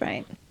unaffected.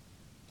 Right.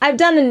 I've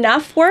done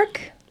enough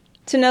work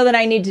to know that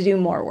I need to do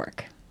more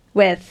work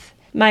with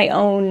my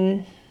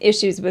own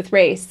issues with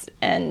race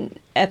and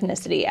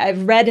ethnicity.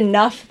 I've read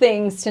enough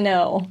things to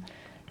know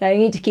that I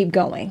need to keep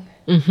going.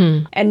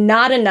 And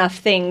not enough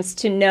things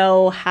to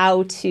know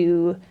how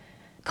to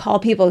call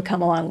people to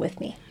come along with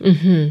me.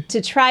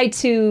 To try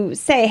to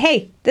say,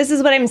 hey, this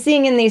is what I'm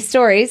seeing in these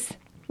stories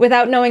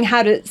without knowing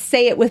how to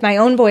say it with my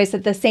own voice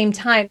at the same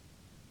time.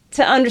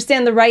 To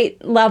understand the right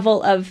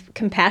level of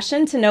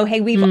compassion, to know,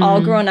 hey, we've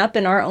all grown up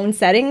in our own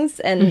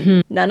settings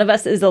and none of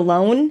us is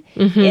alone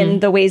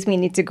in the ways we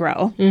need to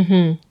grow.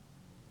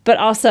 But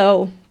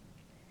also,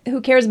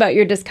 who cares about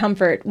your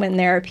discomfort when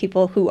there are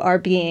people who are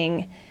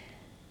being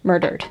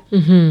murdered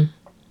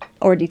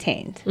or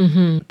detained?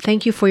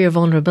 Thank you for your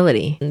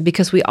vulnerability,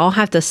 because we all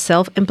have to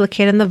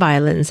self-implicate in the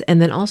violence and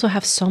then also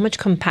have so much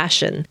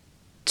compassion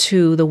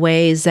to the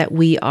ways that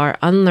we are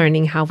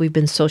unlearning how we've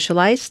been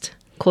socialized,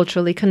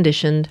 culturally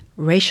conditioned,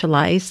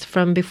 racialized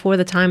from before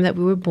the time that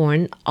we were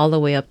born all the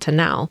way up to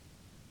now.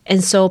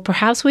 And so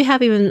perhaps we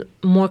have even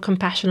more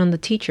compassion on the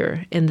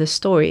teacher in this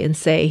story and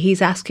say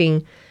he's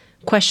asking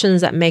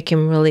questions that make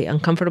him really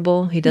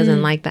uncomfortable. He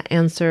doesn't like the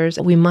answers.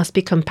 We must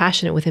be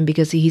compassionate with him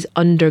because he's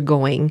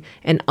undergoing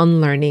an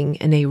unlearning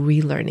and a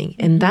relearning.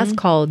 And that's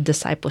called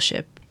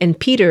discipleship. And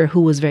Peter,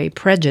 who was very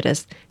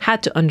prejudiced,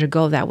 had to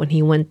undergo that when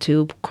he went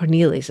to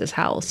Cornelius'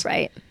 house.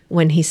 Right.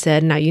 When he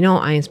said, now,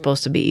 I ain't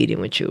supposed to be eating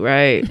with you,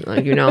 right?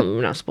 Like, we're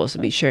not supposed to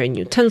be sharing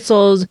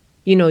utensils.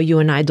 You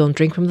and I don't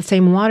drink from the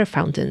same water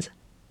fountains.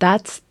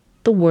 That's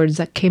the words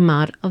that came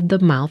out of the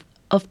mouth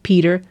of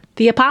Peter,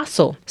 the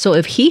apostle. So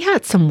if he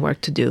had some work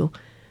to do,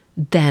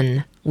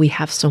 then we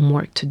have some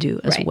work to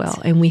do as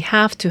well. And we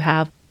have to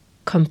have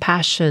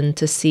compassion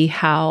to see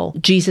how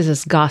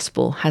Jesus'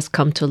 gospel has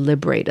come to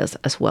liberate us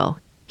as well.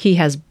 He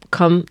has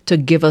come to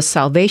give us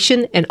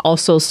salvation and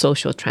also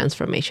social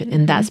transformation.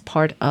 And that's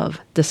part of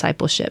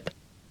discipleship.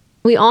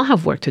 We all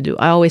have work to do.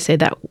 I always say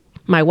that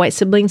My white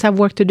siblings have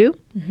work to do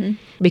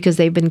because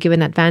they've been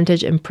given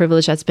advantage and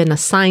privilege that's been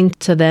assigned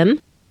to them.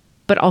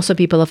 But also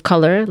people of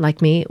color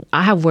like me,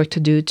 I have work to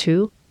do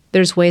too.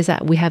 There's ways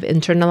that we have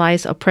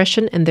internalized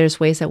oppression, and there's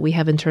ways that we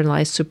have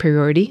internalized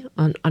superiority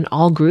on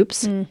all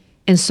groups.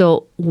 And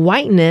so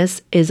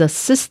whiteness is a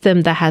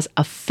system that has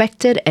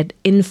affected and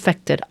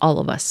infected all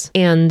of us.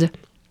 And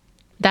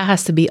that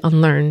has to be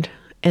unlearned,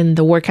 and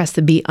the work has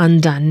to be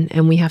undone,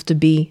 and we have to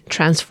be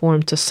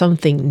transformed to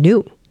something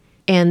new.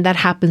 And that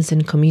happens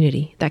in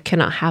community. That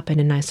cannot happen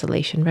in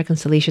isolation.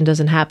 Reconciliation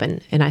doesn't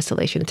happen in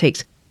isolation. It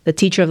takes the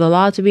teacher of the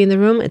law to be in the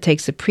room. It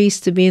takes the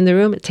priest to be in the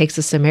room. It takes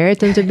the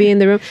Samaritan to be in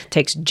the room. It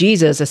takes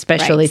Jesus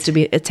especially to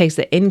be, it takes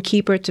the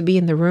innkeeper to be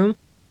in the room.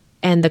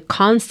 And the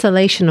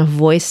constellation of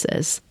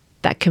voices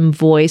that can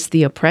voice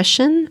the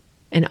oppression,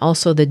 and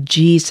also the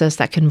Jesus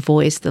that can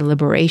voice the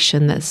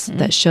liberation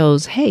that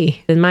shows,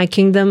 hey, in my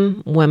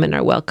kingdom, women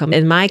are welcome.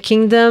 In my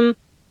kingdom,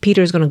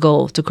 Peter's going to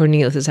go to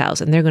Cornelius'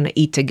 house, and they're going to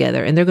eat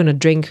together, and they're going to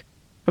drink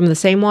from the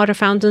same water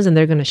fountains, and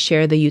they're going to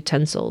share the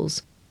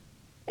utensils.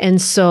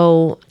 And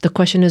so the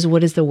question is,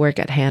 what is the work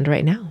at hand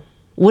right now?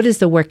 What is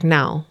the work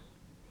now?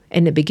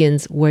 And it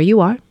begins where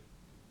you are,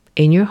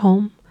 in your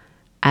home,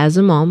 as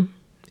a mom,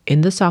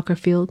 in the soccer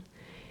field,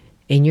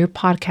 in your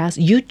podcast.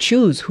 You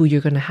choose who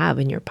you're going to have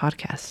in your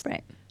podcast.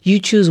 Right. You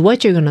choose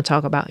what you're going to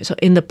talk about. So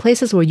in the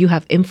places where you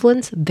have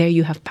influence, there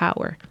you have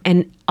power.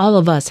 And all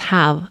of us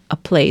have a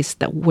place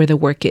where the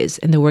work is,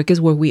 and the work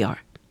is where we are.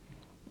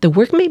 The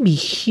work may be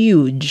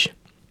huge,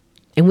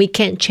 and we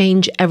can't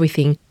change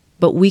everything,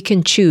 but we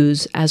can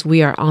choose as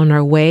we are on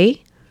our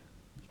way.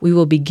 We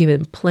will be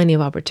given plenty of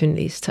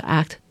opportunities to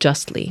act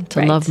justly,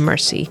 to love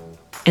mercy,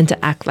 and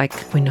to act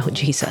like we know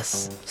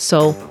Jesus.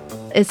 So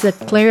it's a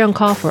clarion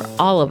call for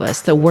all of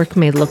us. The work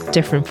may look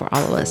different for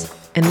all of us,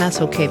 and that's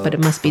okay, but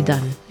it must be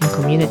done in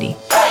community.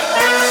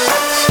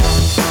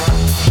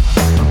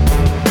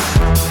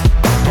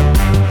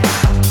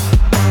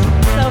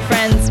 So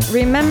friends,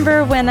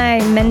 remember when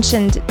I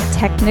mentioned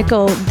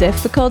technical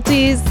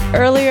difficulties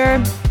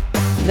earlier?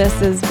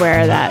 This is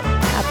where that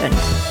happened.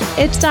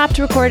 It stopped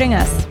recording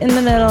us in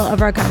the middle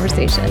of our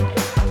conversation,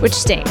 which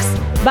stinks.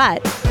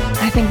 But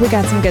I think we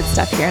got some good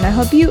stuff here, and I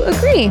hope you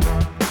agree.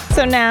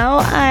 So now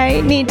I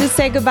need to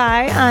say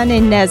goodbye on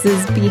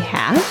Inez's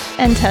behalf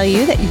and tell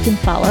you that you can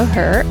follow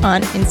her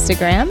on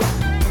Instagram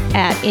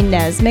at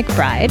Inés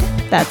McBryde.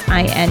 That's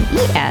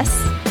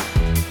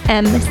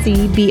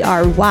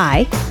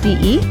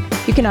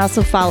INESMCBRYDE. You can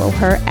also follow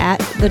her at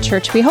The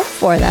Church We Hope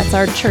For. That's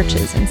our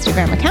church's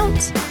Instagram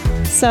account.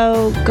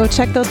 So go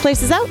check those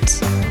places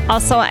out.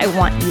 Also, I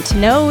want you to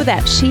know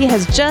that she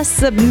has just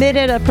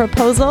submitted a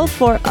proposal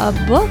for a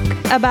book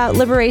about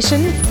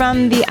liberation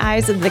from the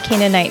eyes of the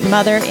Canaanite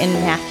mother in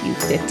Matthew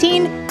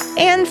 15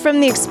 and from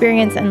the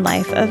experience and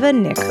life of a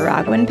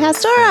Nicaraguan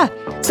pastora.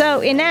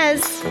 So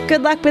Inez,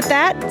 good luck with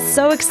that.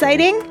 So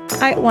exciting.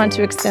 I want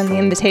to extend the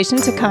invitation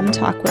to come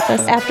talk with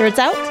us after it's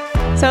out.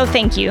 So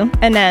thank you,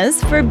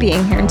 Inez, for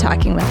being here and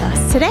talking with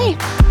us today.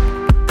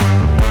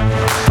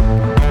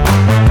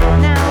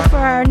 For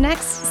our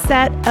next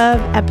set of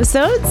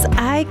episodes,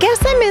 I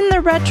guess I'm in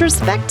the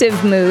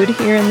retrospective mood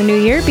here in the new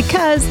year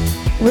because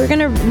we're going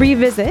to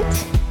revisit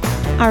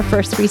our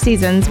first 3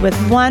 seasons with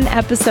 1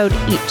 episode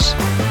each.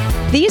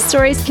 These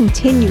stories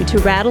continue to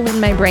rattle in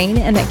my brain,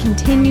 and I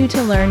continue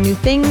to learn new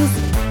things.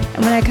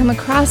 And when I come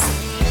across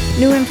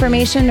new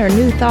information or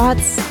new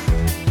thoughts,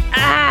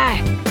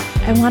 I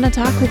want to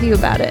talk with you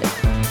about it.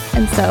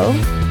 And so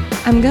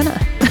I'm gonna.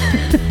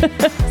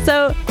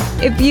 So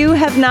if you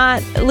have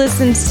not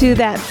listened to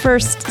that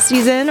first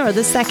season or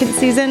the second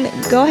season,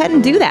 go ahead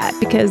and do that,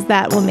 because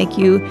that will make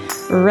you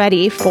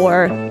ready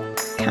for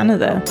kind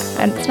of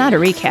it's not a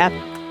recap,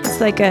 it's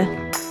like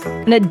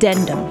an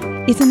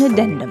addendum. It's an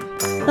addendum.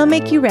 It'll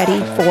make you ready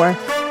for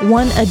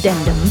 1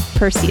 addendum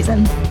per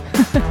season.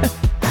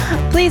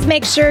 Please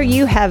make sure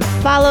you have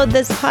followed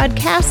this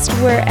podcast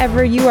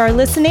wherever you are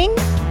listening.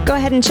 Go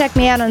ahead and check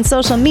me out on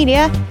social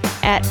media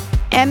at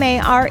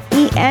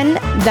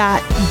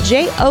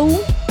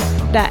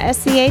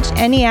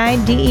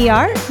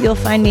maren.jo.schneider. You'll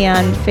find me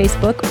on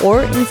Facebook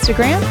or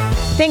Instagram.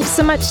 Thanks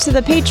so much to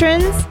the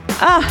patrons.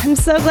 I'm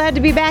so glad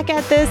to be back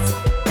at this.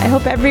 I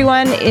hope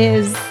everyone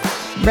is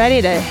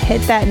ready to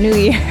hit that new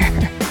year.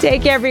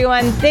 Take care,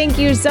 everyone. Thank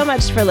you so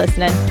much for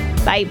listening.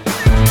 Bye.